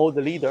old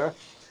leader,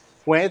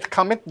 when it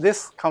commit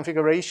these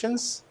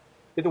configurations,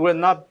 it will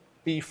not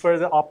be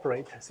further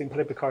operate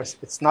simply because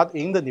it's not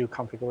in the new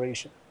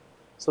configuration.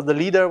 So the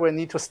leader will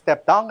need to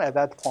step down at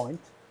that point.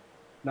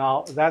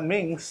 Now that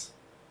means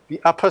the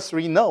upper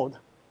 3-node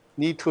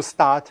need to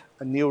start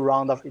a new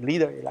round of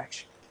leader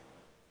election.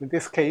 In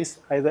this case,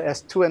 either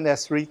S2 and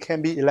S3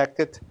 can be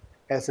elected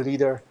as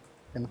leader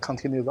and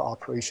continue the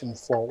operation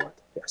forward.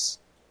 Yes.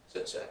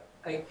 So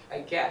I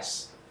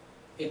guess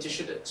it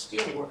should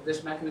still work.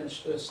 This mechanism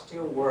should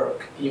still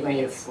work even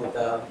if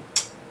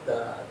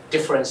the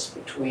difference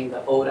between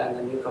the old and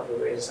the new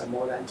configurations are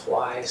more than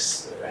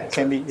twice, right?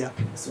 Can be, yeah.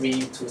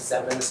 3 to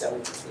 7,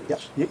 7 to 3. Yeah,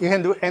 you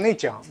can do any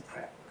jump.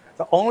 Right.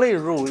 The only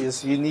rule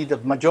is you need a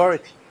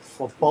majority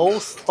for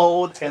both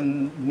old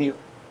and new.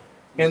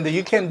 And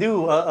you can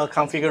do a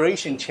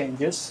configuration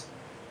changes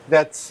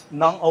that's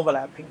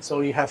non-overlapping.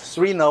 So you have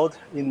 3-node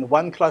in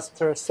one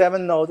cluster,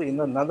 7-node in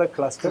another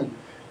cluster.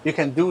 You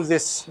can do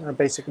this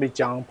basically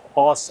jump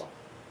also.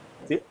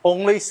 The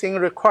only thing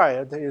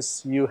required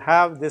is you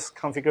have this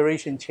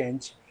configuration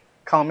change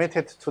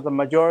committed to the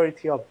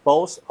majority of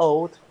both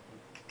old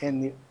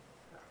and new.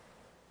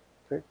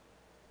 Okay.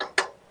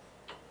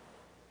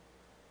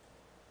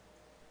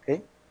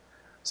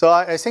 So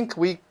I think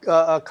we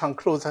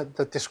conclude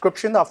the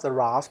description of the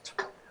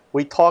Raft.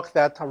 We talked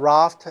that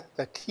Raft,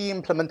 the key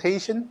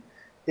implementation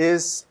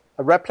is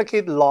a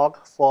replicate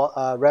log for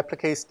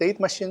replicate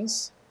state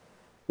machines.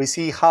 We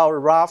see how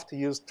Raft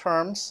use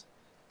terms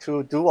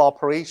to do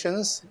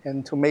operations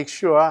and to make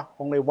sure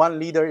only one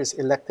leader is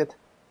elected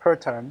per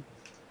term.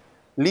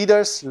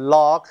 Leader's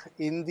log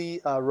in the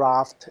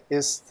Raft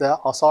is the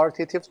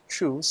authoritative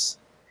truth,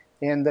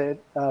 and the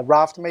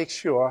Raft makes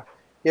sure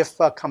if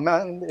a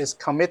command is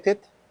committed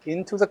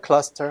into the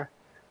cluster,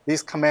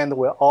 this command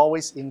will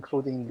always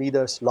include in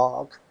leader's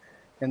log.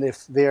 And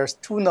if there's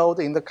 2 nodes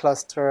in the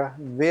cluster,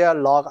 their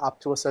log up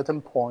to a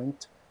certain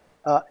point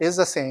is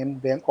the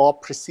same, then all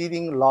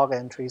preceding log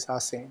entries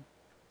are same.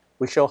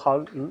 We show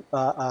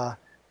how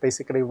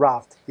basically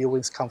Raft deals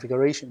with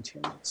configuration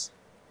changes.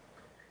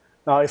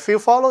 Now, if you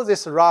follow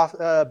this Raft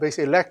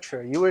basic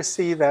lecture, you will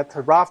see that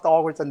Raft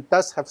algorithm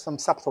does have some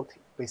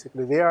subtlety.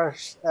 Basically, there are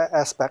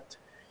aspects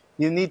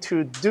you need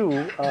to do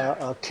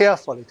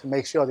carefully to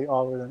make sure the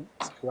algorithm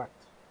is correct.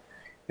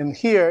 And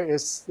here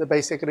is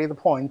basically the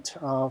point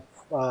of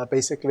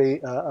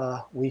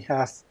we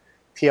have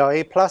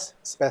TLA plus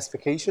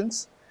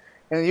specifications.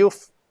 And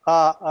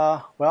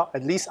well,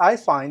 at least I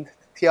find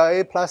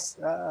TLA plus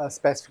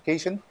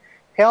specification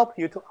help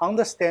you to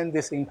understand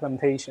this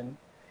implementation.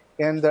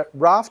 And the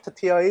Raft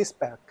TLA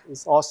spec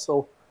is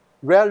also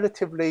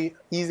relatively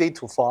easy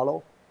to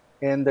follow,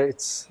 and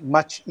it's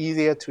much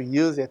easier to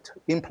use it to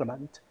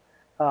implement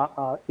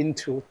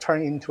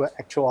turn into an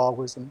actual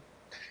algorithm.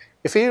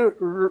 If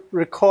you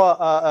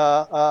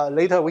recall,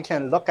 later we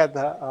can look at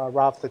the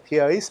Raft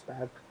TLA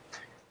spec.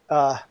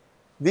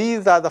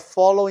 These are the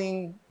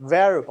following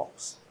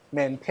variables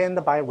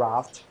maintained by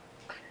Raft,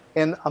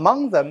 and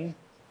among them,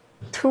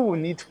 2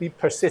 need to be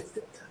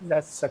persisted.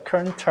 That's the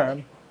current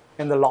term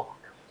and the log.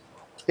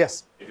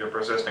 Yes? If you're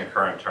persisting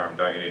current term,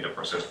 don't you need to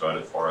persist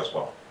voted for as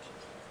well?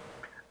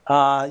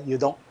 You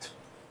don't.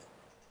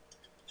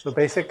 So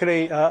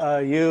basically,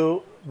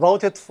 you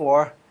voted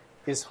for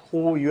is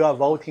who you are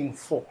voting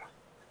for,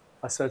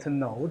 a certain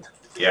node.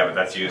 Yeah, but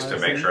that's used to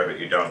make sure that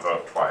you don't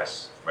vote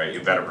twice, right?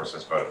 You better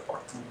persist voted for.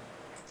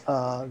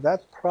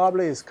 That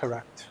probably is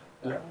correct.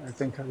 Yeah, I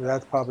think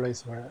that probably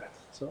is right.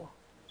 So,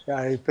 yeah,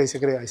 I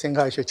think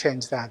I should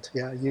change that.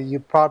 Yeah, you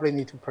probably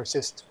need to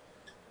persist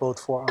vote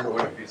for. But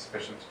would it be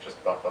sufficient to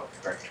just bump up the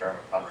current term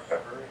upon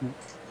recovery?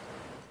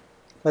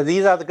 But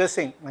these are the good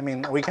things. I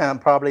mean, we can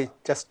probably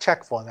just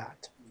check for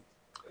that.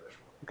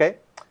 Okay.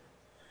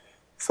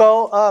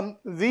 So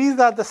these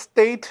are the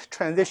state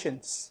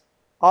transitions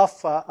of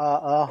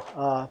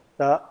the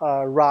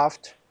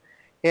Raft.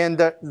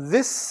 And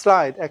this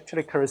slide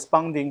actually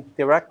corresponding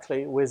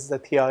directly with the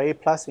TLA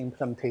plus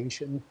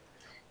implementation.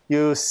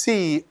 You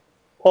see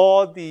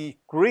all the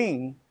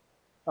green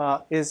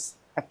is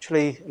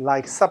actually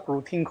like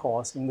subroutine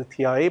calls in the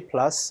TLA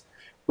plus,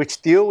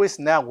 which deal with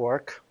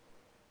network.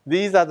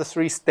 These are the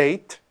 3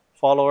 states,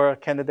 follower,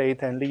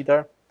 candidate, and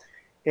leader.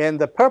 And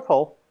the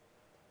purple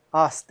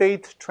are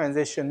state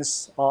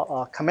transitions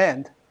or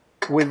command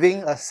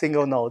within a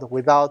single node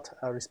without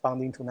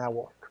responding to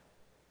network.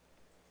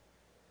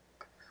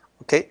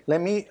 Okay,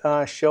 let me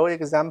show an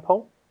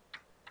example.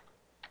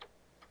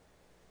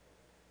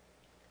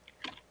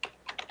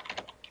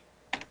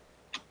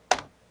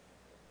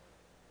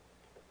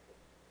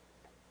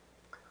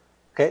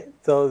 Okay,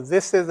 so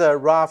this is a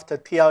Raft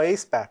TLA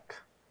spec,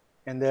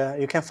 and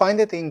you can find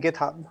it in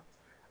GitHub.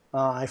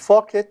 I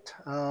forked it,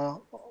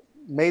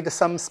 made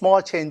some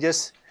small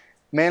changes.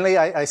 Mainly,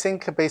 I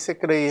think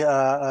basically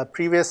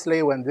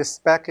previously when this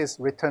spec is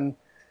written,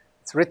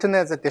 it's written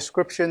as a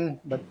description,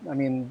 but I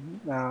mean,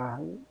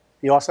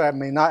 you also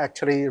may not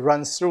actually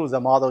run through the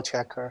model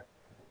checker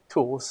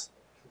tools.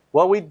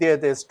 What we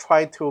did is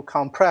try to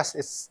compress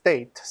its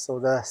state, so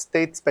the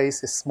state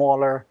space is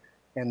smaller,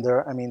 and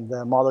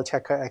the model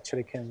checker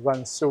actually can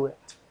run through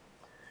it.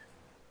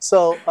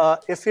 So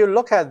if you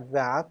look at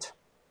that,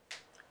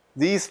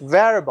 these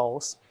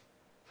variables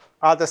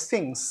are the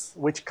things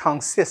which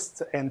consist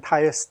the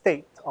entire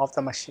state of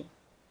the machine.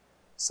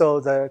 So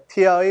the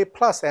TLA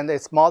plus and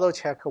its model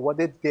checker,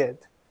 what it did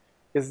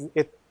is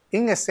it,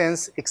 in a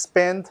sense,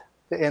 expand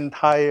the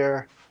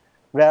entire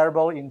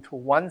variable into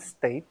one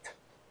state.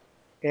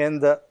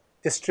 And the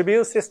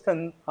distributed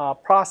system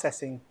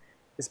processing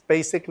is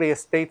basically a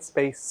state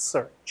space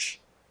search.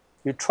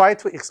 You try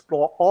to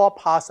explore all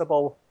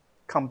possible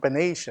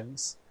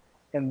combinations,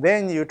 and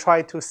then you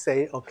try to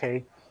say,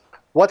 okay,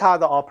 what are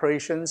the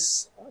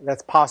operations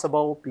that's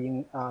possible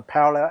being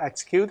parallel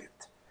executed,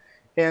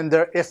 and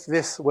if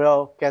this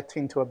will get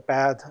into a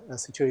bad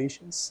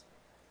situations.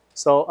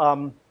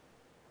 So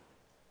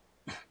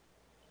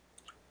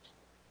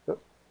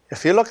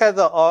if you look at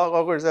the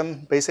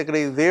algorithm,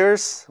 basically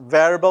there's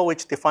variable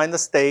which define the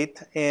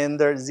state, and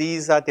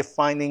these are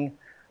defining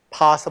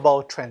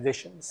possible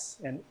transitions,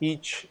 and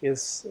each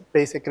is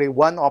basically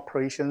one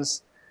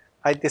operations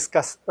I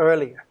discussed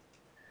earlier.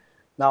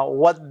 Now,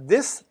 what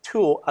this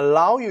tool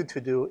allow you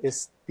to do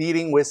is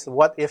dealing with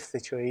what-if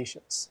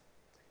situations.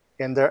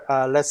 And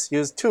let's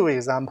use 2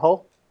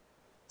 examples.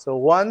 So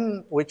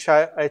one which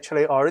I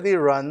actually already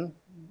run,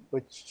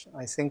 which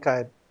I think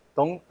I'm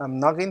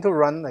not going to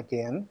run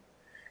again,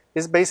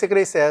 is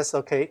basically says,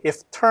 okay,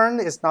 if turn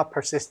is not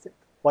persisted,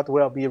 what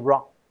will be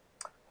wrong?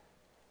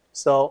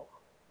 So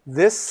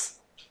this,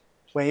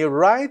 when you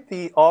write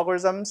the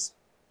algorithms,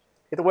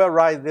 it will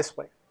write this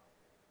way.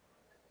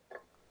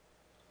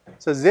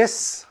 So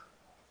this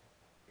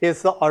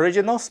is the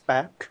original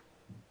spec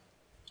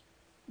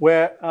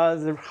where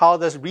how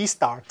the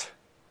restart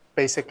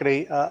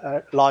basically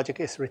logic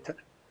is written.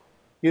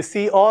 You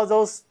see all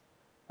those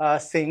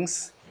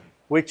things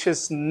which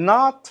is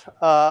not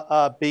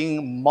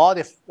being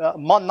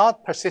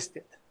not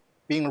persisted,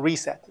 being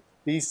reset.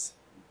 These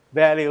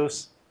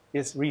values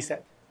is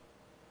reset.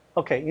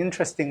 Okay,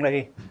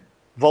 interestingly,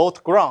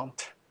 volt ground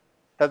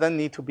doesn't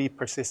need to be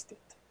persisted.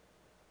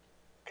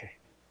 Okay,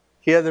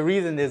 here the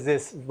reason is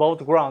this: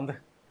 volt ground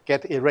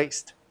get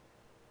erased.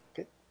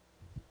 Okay,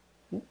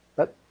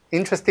 but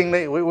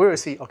interestingly, we will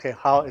see. Okay,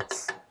 how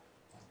it's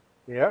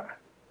here.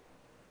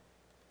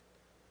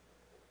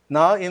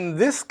 Now in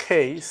this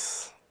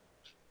case,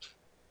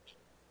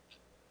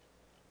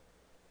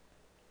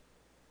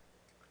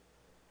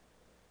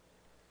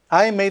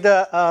 I made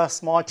a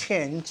small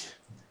change,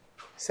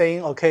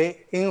 saying,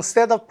 okay,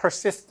 instead of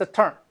persist the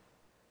term,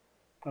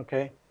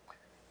 okay,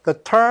 the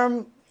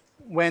term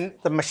when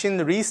the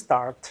machine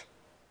restart,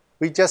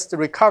 we just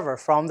recover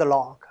from the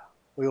log.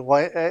 We,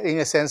 in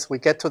a sense, we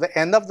get to the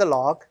end of the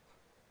log,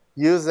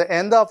 use the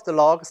end of the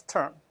log's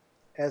term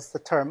as the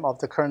term of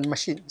the current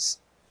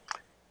machines.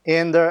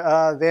 And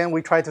then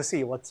we try to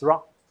see what's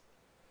wrong.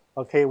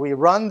 Okay, we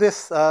run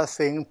this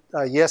thing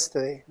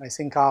yesterday. I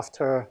think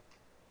after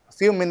a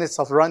few minutes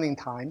of running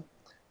time,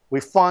 we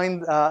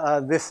find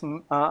this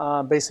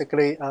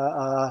basically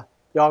the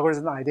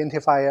algorithm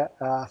identify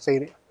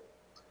failure.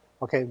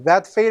 Okay,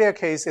 that failure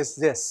case is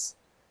this.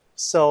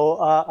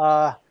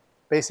 So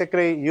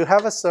basically, you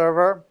have a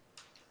server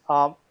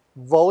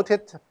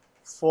voted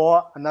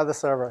for another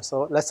server.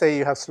 So let's say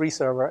you have 3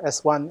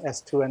 servers, S1,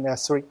 S2, and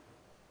S3.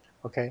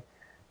 Okay,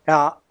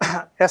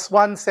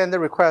 S1 send a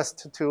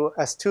request to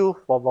S2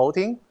 for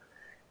voting,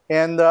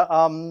 and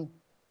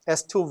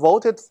S2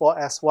 voted for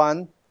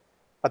S1,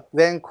 but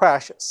then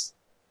crashes.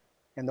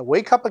 And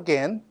wake up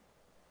again,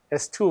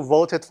 S2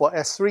 voted for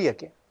S3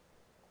 again.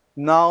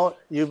 Now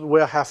you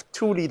will have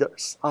 2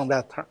 leaders on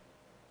that term.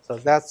 So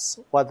that's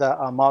what the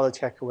model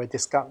checker will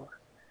discover.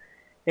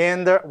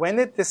 And when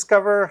it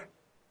discover,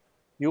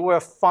 you will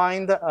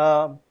find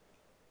that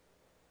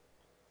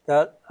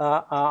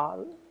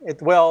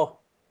it will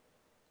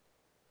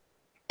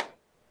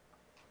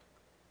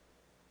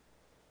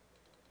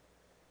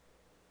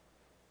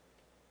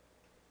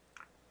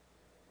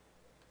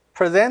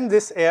present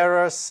these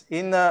errors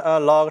in a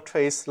log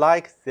trace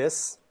like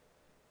this.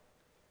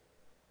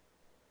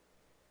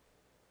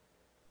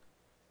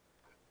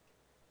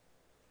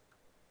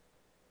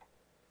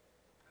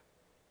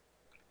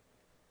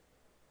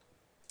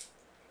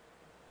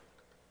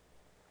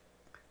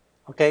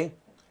 Okay,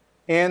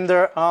 and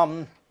so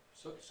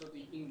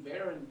the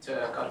invariant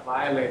got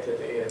violated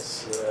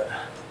is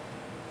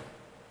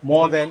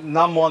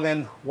not more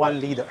than 1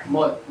 leader.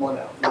 More than one.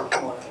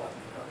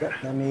 Okay.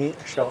 Let me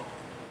show.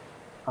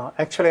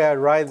 Actually, I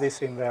write this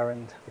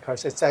invariant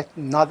because it's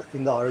not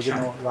in the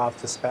original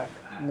Raft spec.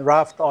 In the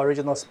Raft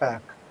original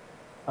spec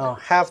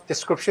have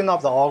description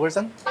of the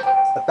algorithm,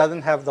 but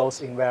doesn't have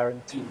those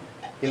invariant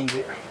in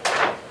there.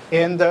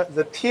 And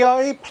the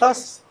TLA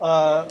plus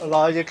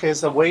logic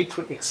is a way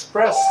to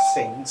express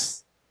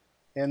things.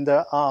 And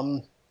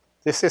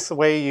this is the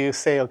way you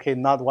say, okay,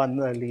 not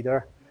 1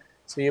 leader.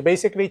 So you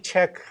basically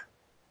check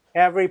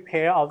every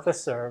pair of the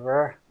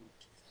server.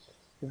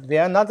 If they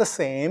are not the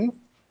same,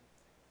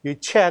 you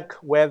check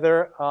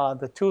whether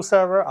the 2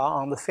 servers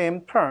are on the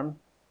same term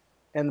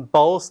and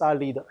both are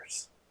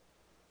leaders.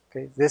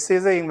 Okay, this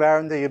is the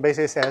invariant that you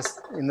basically says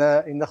in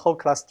the whole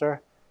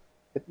cluster,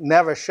 it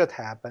never should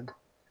happen.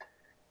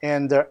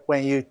 And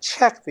when you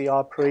check the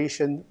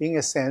operation, in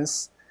a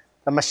sense,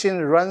 the machine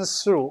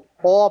runs through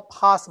all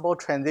possible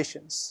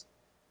transitions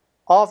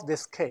of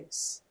this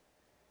case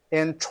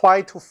and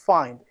try to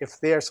find if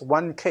there's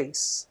 1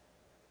 case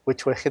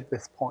which will hit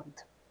this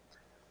point.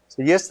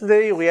 So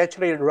yesterday, we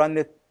actually run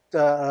it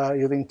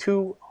using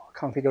 2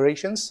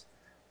 configurations.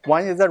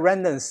 One is a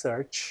random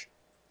search,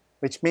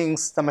 which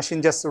means the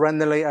machine just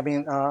randomly,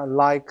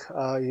 like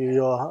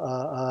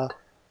your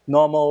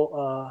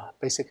normal,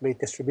 basically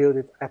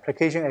distributed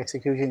application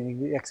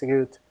execution, you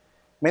execute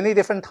many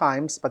different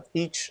times, but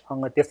each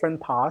on a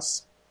different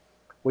path.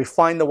 We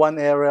find the 1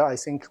 area, I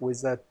think,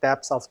 with a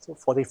depth of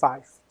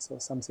 45. So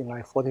something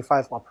like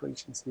 45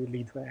 operations will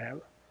lead to an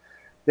error.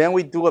 Then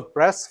we do a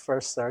breadth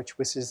first search,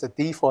 which is a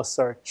default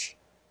search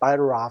by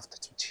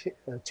Raft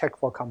to check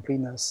for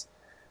completeness.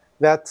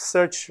 That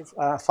search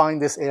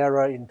finds this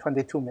error in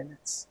 22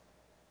 minutes.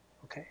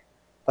 Okay,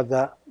 but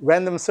the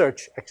random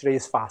search actually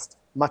is fast,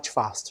 much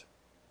faster,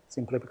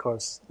 simply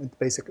because it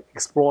basically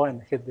explore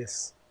and hit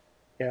these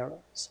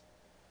errors.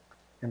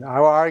 And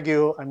I will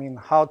argue,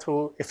 how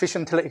to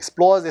efficiently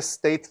explore this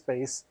state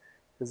space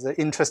is an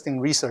interesting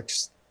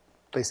research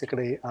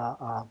basically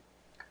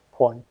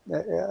point,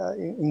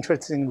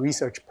 interesting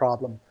research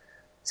problem.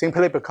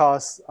 Simply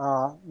because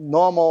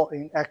normal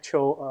in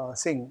actual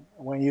thing,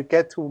 when you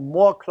get to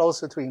more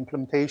closer to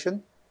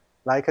implementation,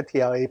 like a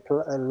TLA,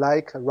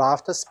 like a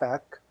Raft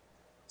spec,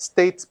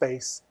 state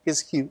space is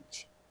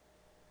huge.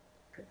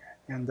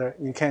 And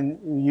you can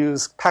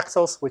use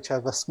Paxos, which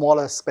have a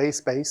smaller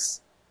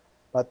space,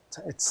 but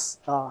it's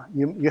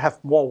you have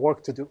more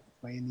work to do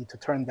when you need to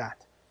turn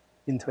that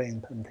into an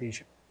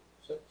implementation.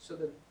 So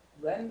the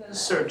random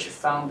search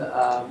found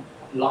a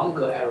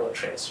longer arrow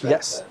trace, right?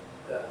 Yes.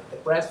 The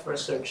breadth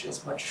first search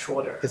is much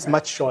shorter. It's right?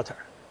 much shorter,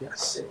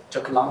 yes. It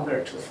took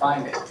longer to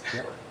find it.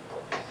 Yeah.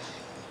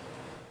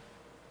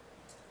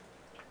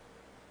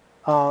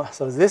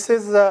 So this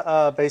is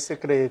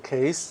basically a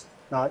case.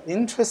 Now,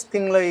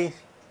 interestingly,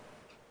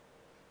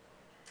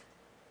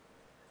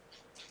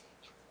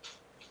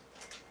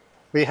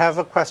 we have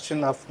a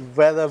question of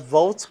whether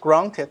votes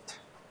granted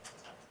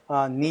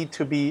need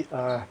to be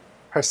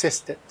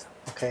persisted,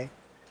 okay?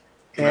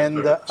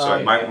 And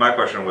sorry, my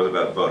question was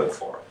about voted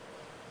for.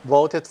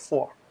 Voted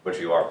for. Which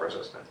you are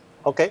persistent.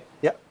 Okay,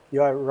 yeah,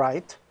 you are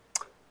right.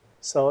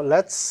 So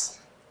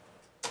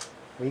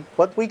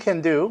what we can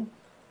do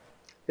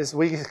is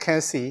we can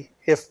see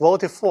if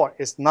voted for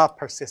is not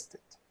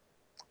persistent,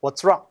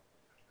 what's wrong,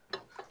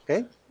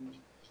 okay?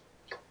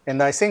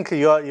 And I think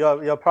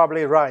you're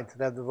probably right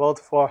that the vote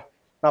for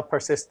not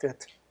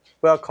persistent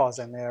will cause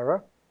an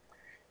error.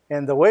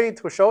 And the way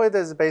to show it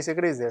is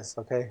basically this,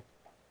 okay?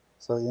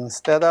 So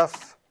instead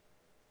of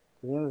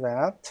doing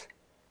that,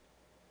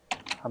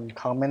 I'm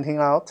commenting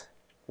out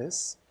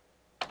this.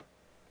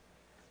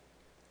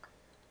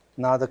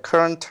 Now the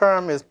current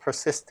term is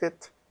persisted.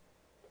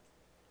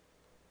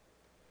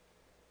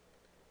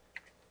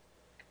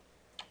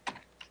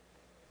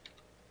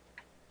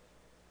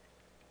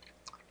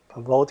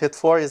 But voted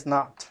for is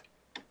not.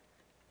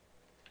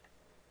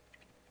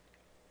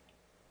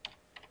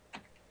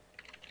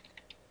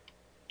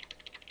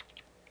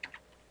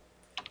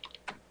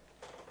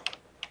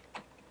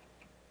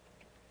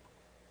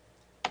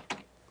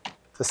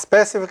 The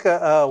specific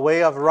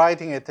way of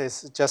writing it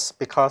is just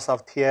because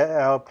of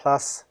TLA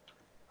plus,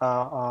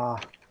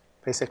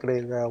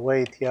 basically the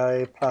way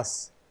TLA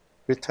plus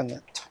written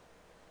it.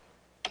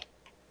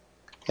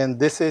 And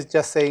this is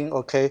just saying,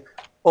 okay,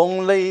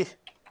 only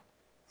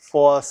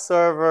for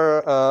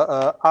server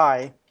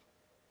I,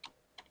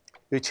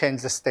 you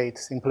change the state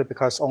simply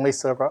because only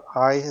server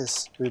I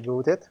is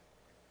rebooted.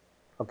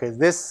 Okay,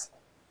 this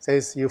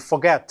says you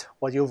forget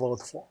what you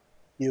vote for.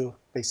 You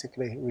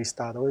basically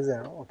restart with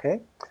 0, okay?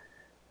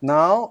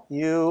 Now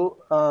you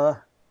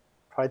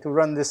try to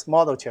run this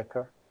model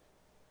checker.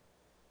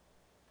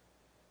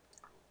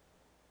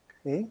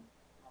 Okay.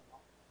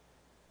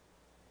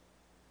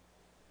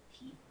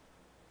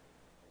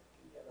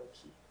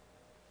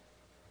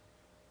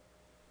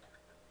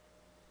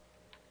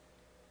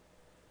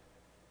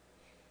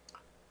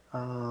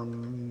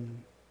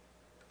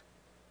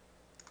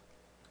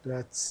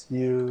 Let's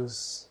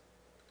use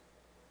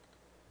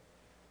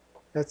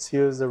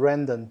the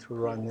random to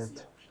run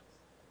it.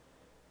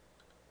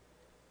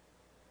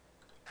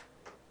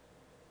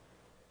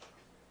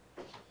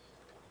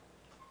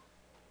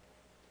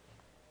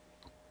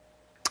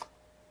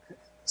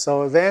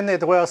 So then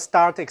it will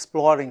start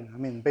exploring. I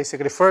mean,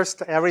 basically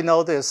first every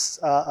node is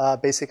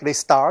basically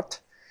start.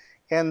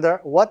 And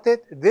what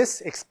this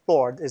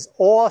explored is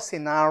all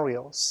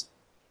scenarios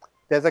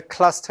that the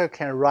cluster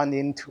can run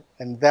into.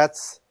 And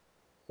that's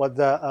what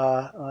the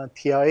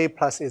TLA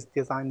plus is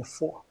designed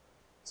for.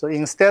 So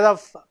instead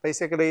of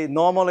basically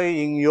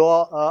normally in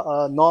your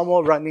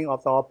normal running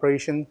of the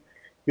operation,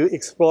 you're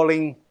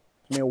exploring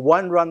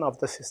one run of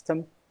the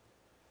system.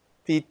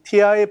 The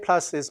TLA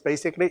plus is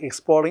basically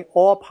exploring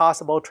all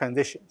possible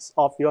transitions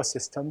of your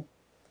system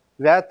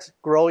that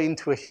grow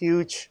into a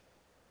huge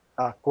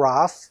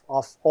graph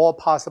of all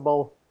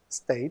possible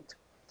state.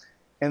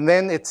 And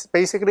then it's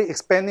basically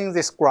expanding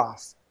this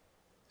graph,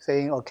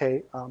 saying,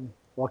 okay,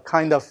 what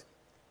kind of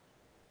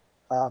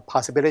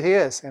possibility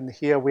is. And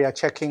here we are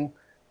checking,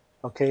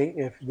 okay,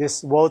 if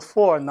this vote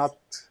for not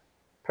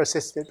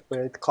persisted,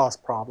 will it cause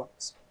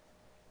problems?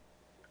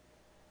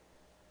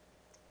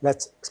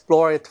 Let's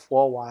explore it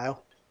for a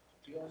while.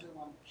 Do you also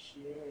want to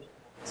share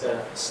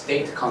the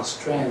state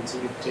constraints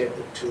you did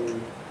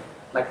to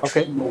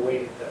trim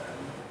away the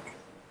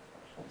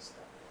stuff?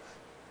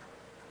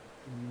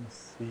 Let me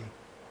see.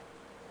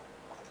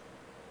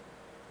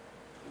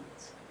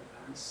 It's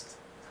advanced.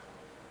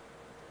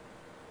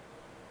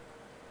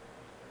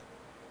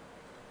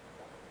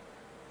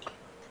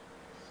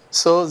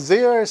 So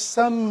there is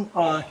some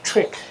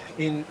trick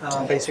in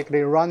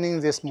basically running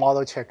this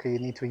model checker you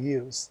need to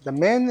use. The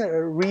main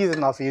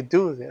reason of you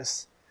do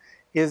this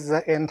is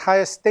the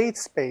entire state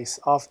space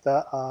of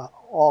the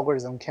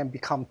algorithm can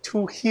become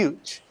too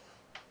huge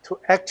to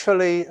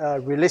actually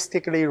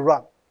realistically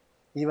run,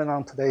 even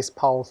on today's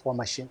powerful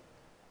machine.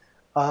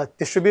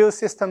 Distributed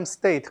system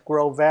state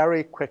grow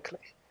very quickly.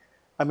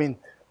 I mean,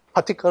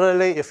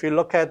 particularly if you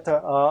look at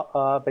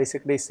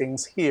basically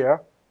things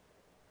here,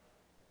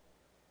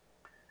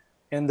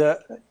 And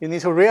you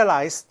need to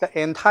realize the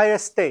entire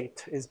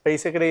state is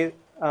basically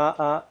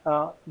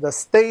the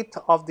state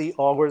of the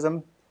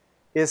algorithm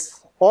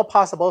is all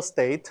possible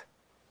state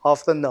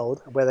of the node,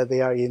 whether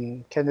they are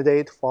in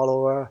candidate,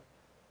 follower,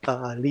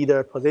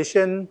 leader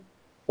position,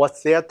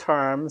 what's their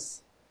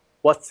terms,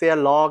 what's their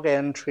log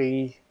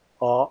entry,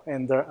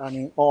 and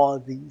all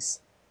these.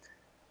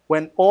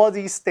 When all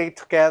these stay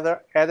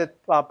together, added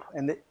up,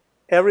 and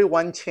every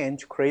one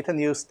change create a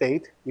new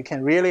state, you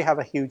can really have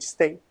a huge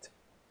state,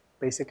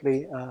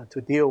 basically,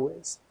 to deal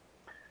with.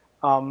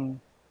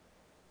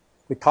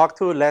 We talked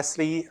to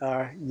Leslie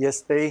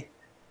yesterday.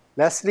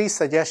 Leslie's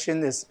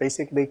suggestion is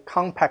basically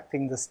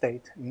compacting the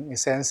state. In a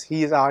sense,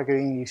 he is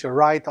arguing you should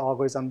write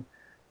algorithm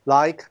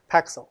like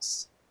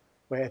Paxos,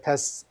 where it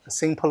has a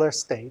simpler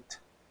state.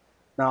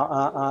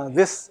 Now,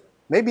 this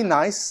may be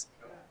nice,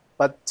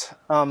 but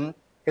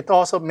it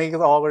also makes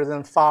the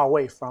algorithm far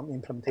away from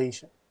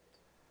implementation.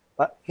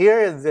 But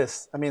here is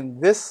this. I mean,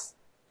 this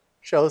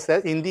shows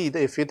that indeed,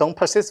 if you don't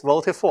persist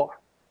voted for,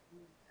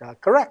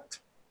 correct.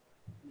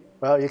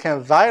 Well, you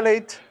can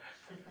violate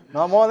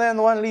no more than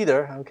one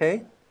leader,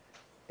 okay?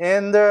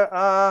 And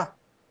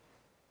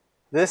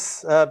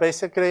this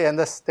basically, and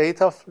the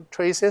state of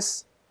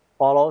traces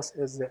follows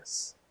is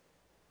this.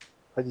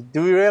 But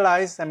do you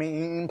realize, I mean,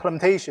 in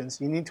implementations,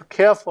 you need to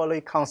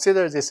carefully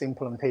consider this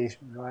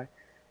implementation, right?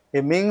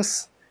 It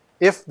means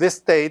if this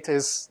state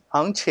is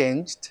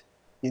unchanged,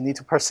 you need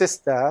to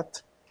persist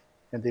that.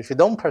 And if you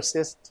don't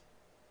persist,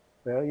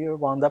 well, you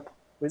wound up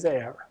with an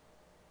error.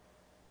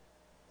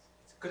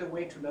 It's a good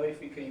way to know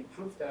if we can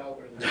improve the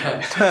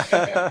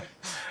algorithm.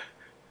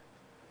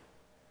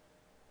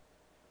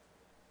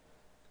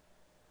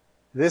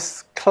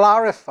 This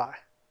clarify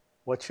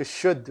what you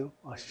should do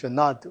or should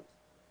not do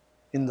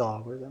in the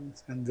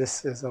algorithms, and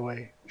this is a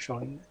way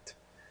showing it.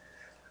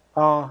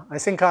 I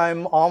think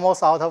I'm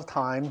almost out of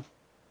time,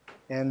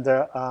 and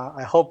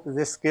I hope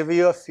this gives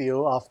you a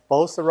feel of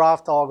both the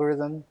Raft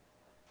algorithm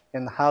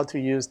and how to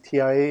use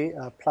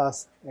TLA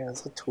plus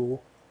as a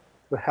tool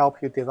to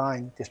help you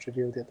design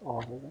distributed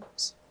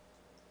algorithms.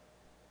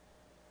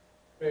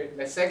 Great.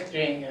 Let's thank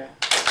Jing.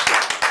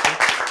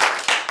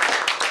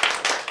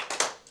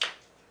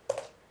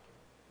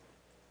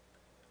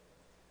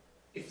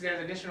 If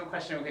there's additional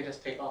question, we can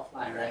just take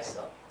offline, right?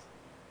 So,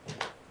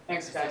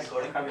 thanks guys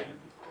for coming.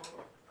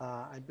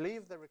 I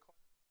believe the recording